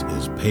success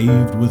is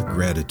paved with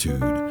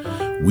gratitude.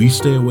 We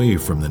stay away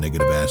from the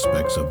negative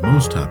aspects of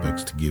most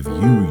topics to give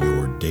you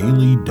your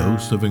daily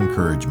dose of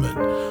encouragement.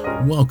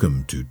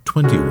 Welcome to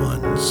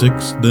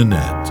 216 The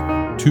Net,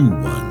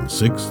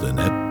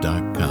 216thenet.com.